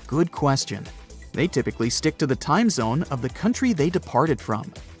 Good question. They typically stick to the time zone of the country they departed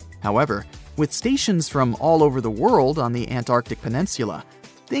from. However, with stations from all over the world on the Antarctic Peninsula,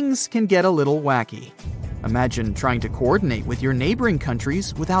 things can get a little wacky. Imagine trying to coordinate with your neighboring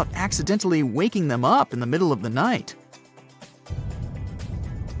countries without accidentally waking them up in the middle of the night.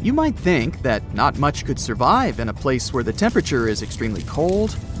 You might think that not much could survive in a place where the temperature is extremely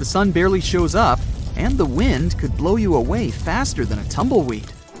cold, the sun barely shows up, and the wind could blow you away faster than a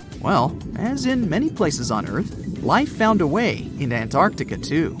tumbleweed. Well, as in many places on Earth, life found a way in Antarctica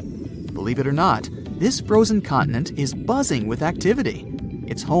too. Believe it or not, This frozen continent is buzzing with activity.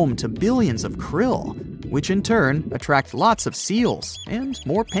 It's home to billions of krill, which in turn attract lots of seals and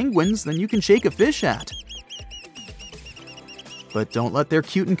more penguins than you can shake a fish at. But don't let their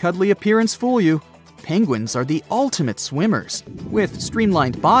cute and cuddly appearance fool you. Penguins are the ultimate swimmers, with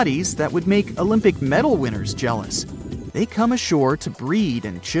streamlined bodies that would make Olympic medal winners jealous. They come ashore to breed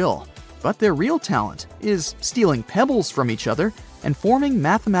and chill, but their real talent is stealing pebbles from each other and forming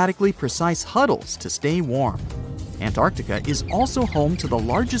mathematically precise huddles to stay warm. Antarctica is also home to the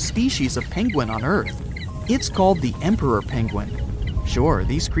largest species of penguin on Earth. It's called the emperor penguin. Sure,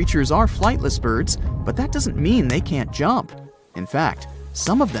 these creatures are flightless birds, but that doesn't mean they can't jump. In fact,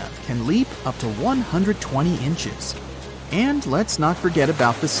 some of them can leap up to 120 inches. And let's not forget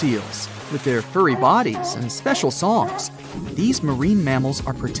about the seals. With their furry bodies and special songs, these marine mammals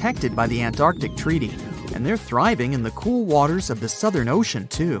are protected by the Antarctic Treaty, and they're thriving in the cool waters of the Southern Ocean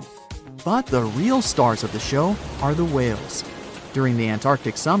too. But the real stars of the show are the whales. During the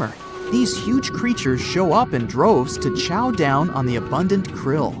Antarctic summer, these huge creatures show up in droves to chow down on the abundant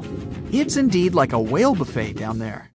krill. It's indeed like a whale buffet down there.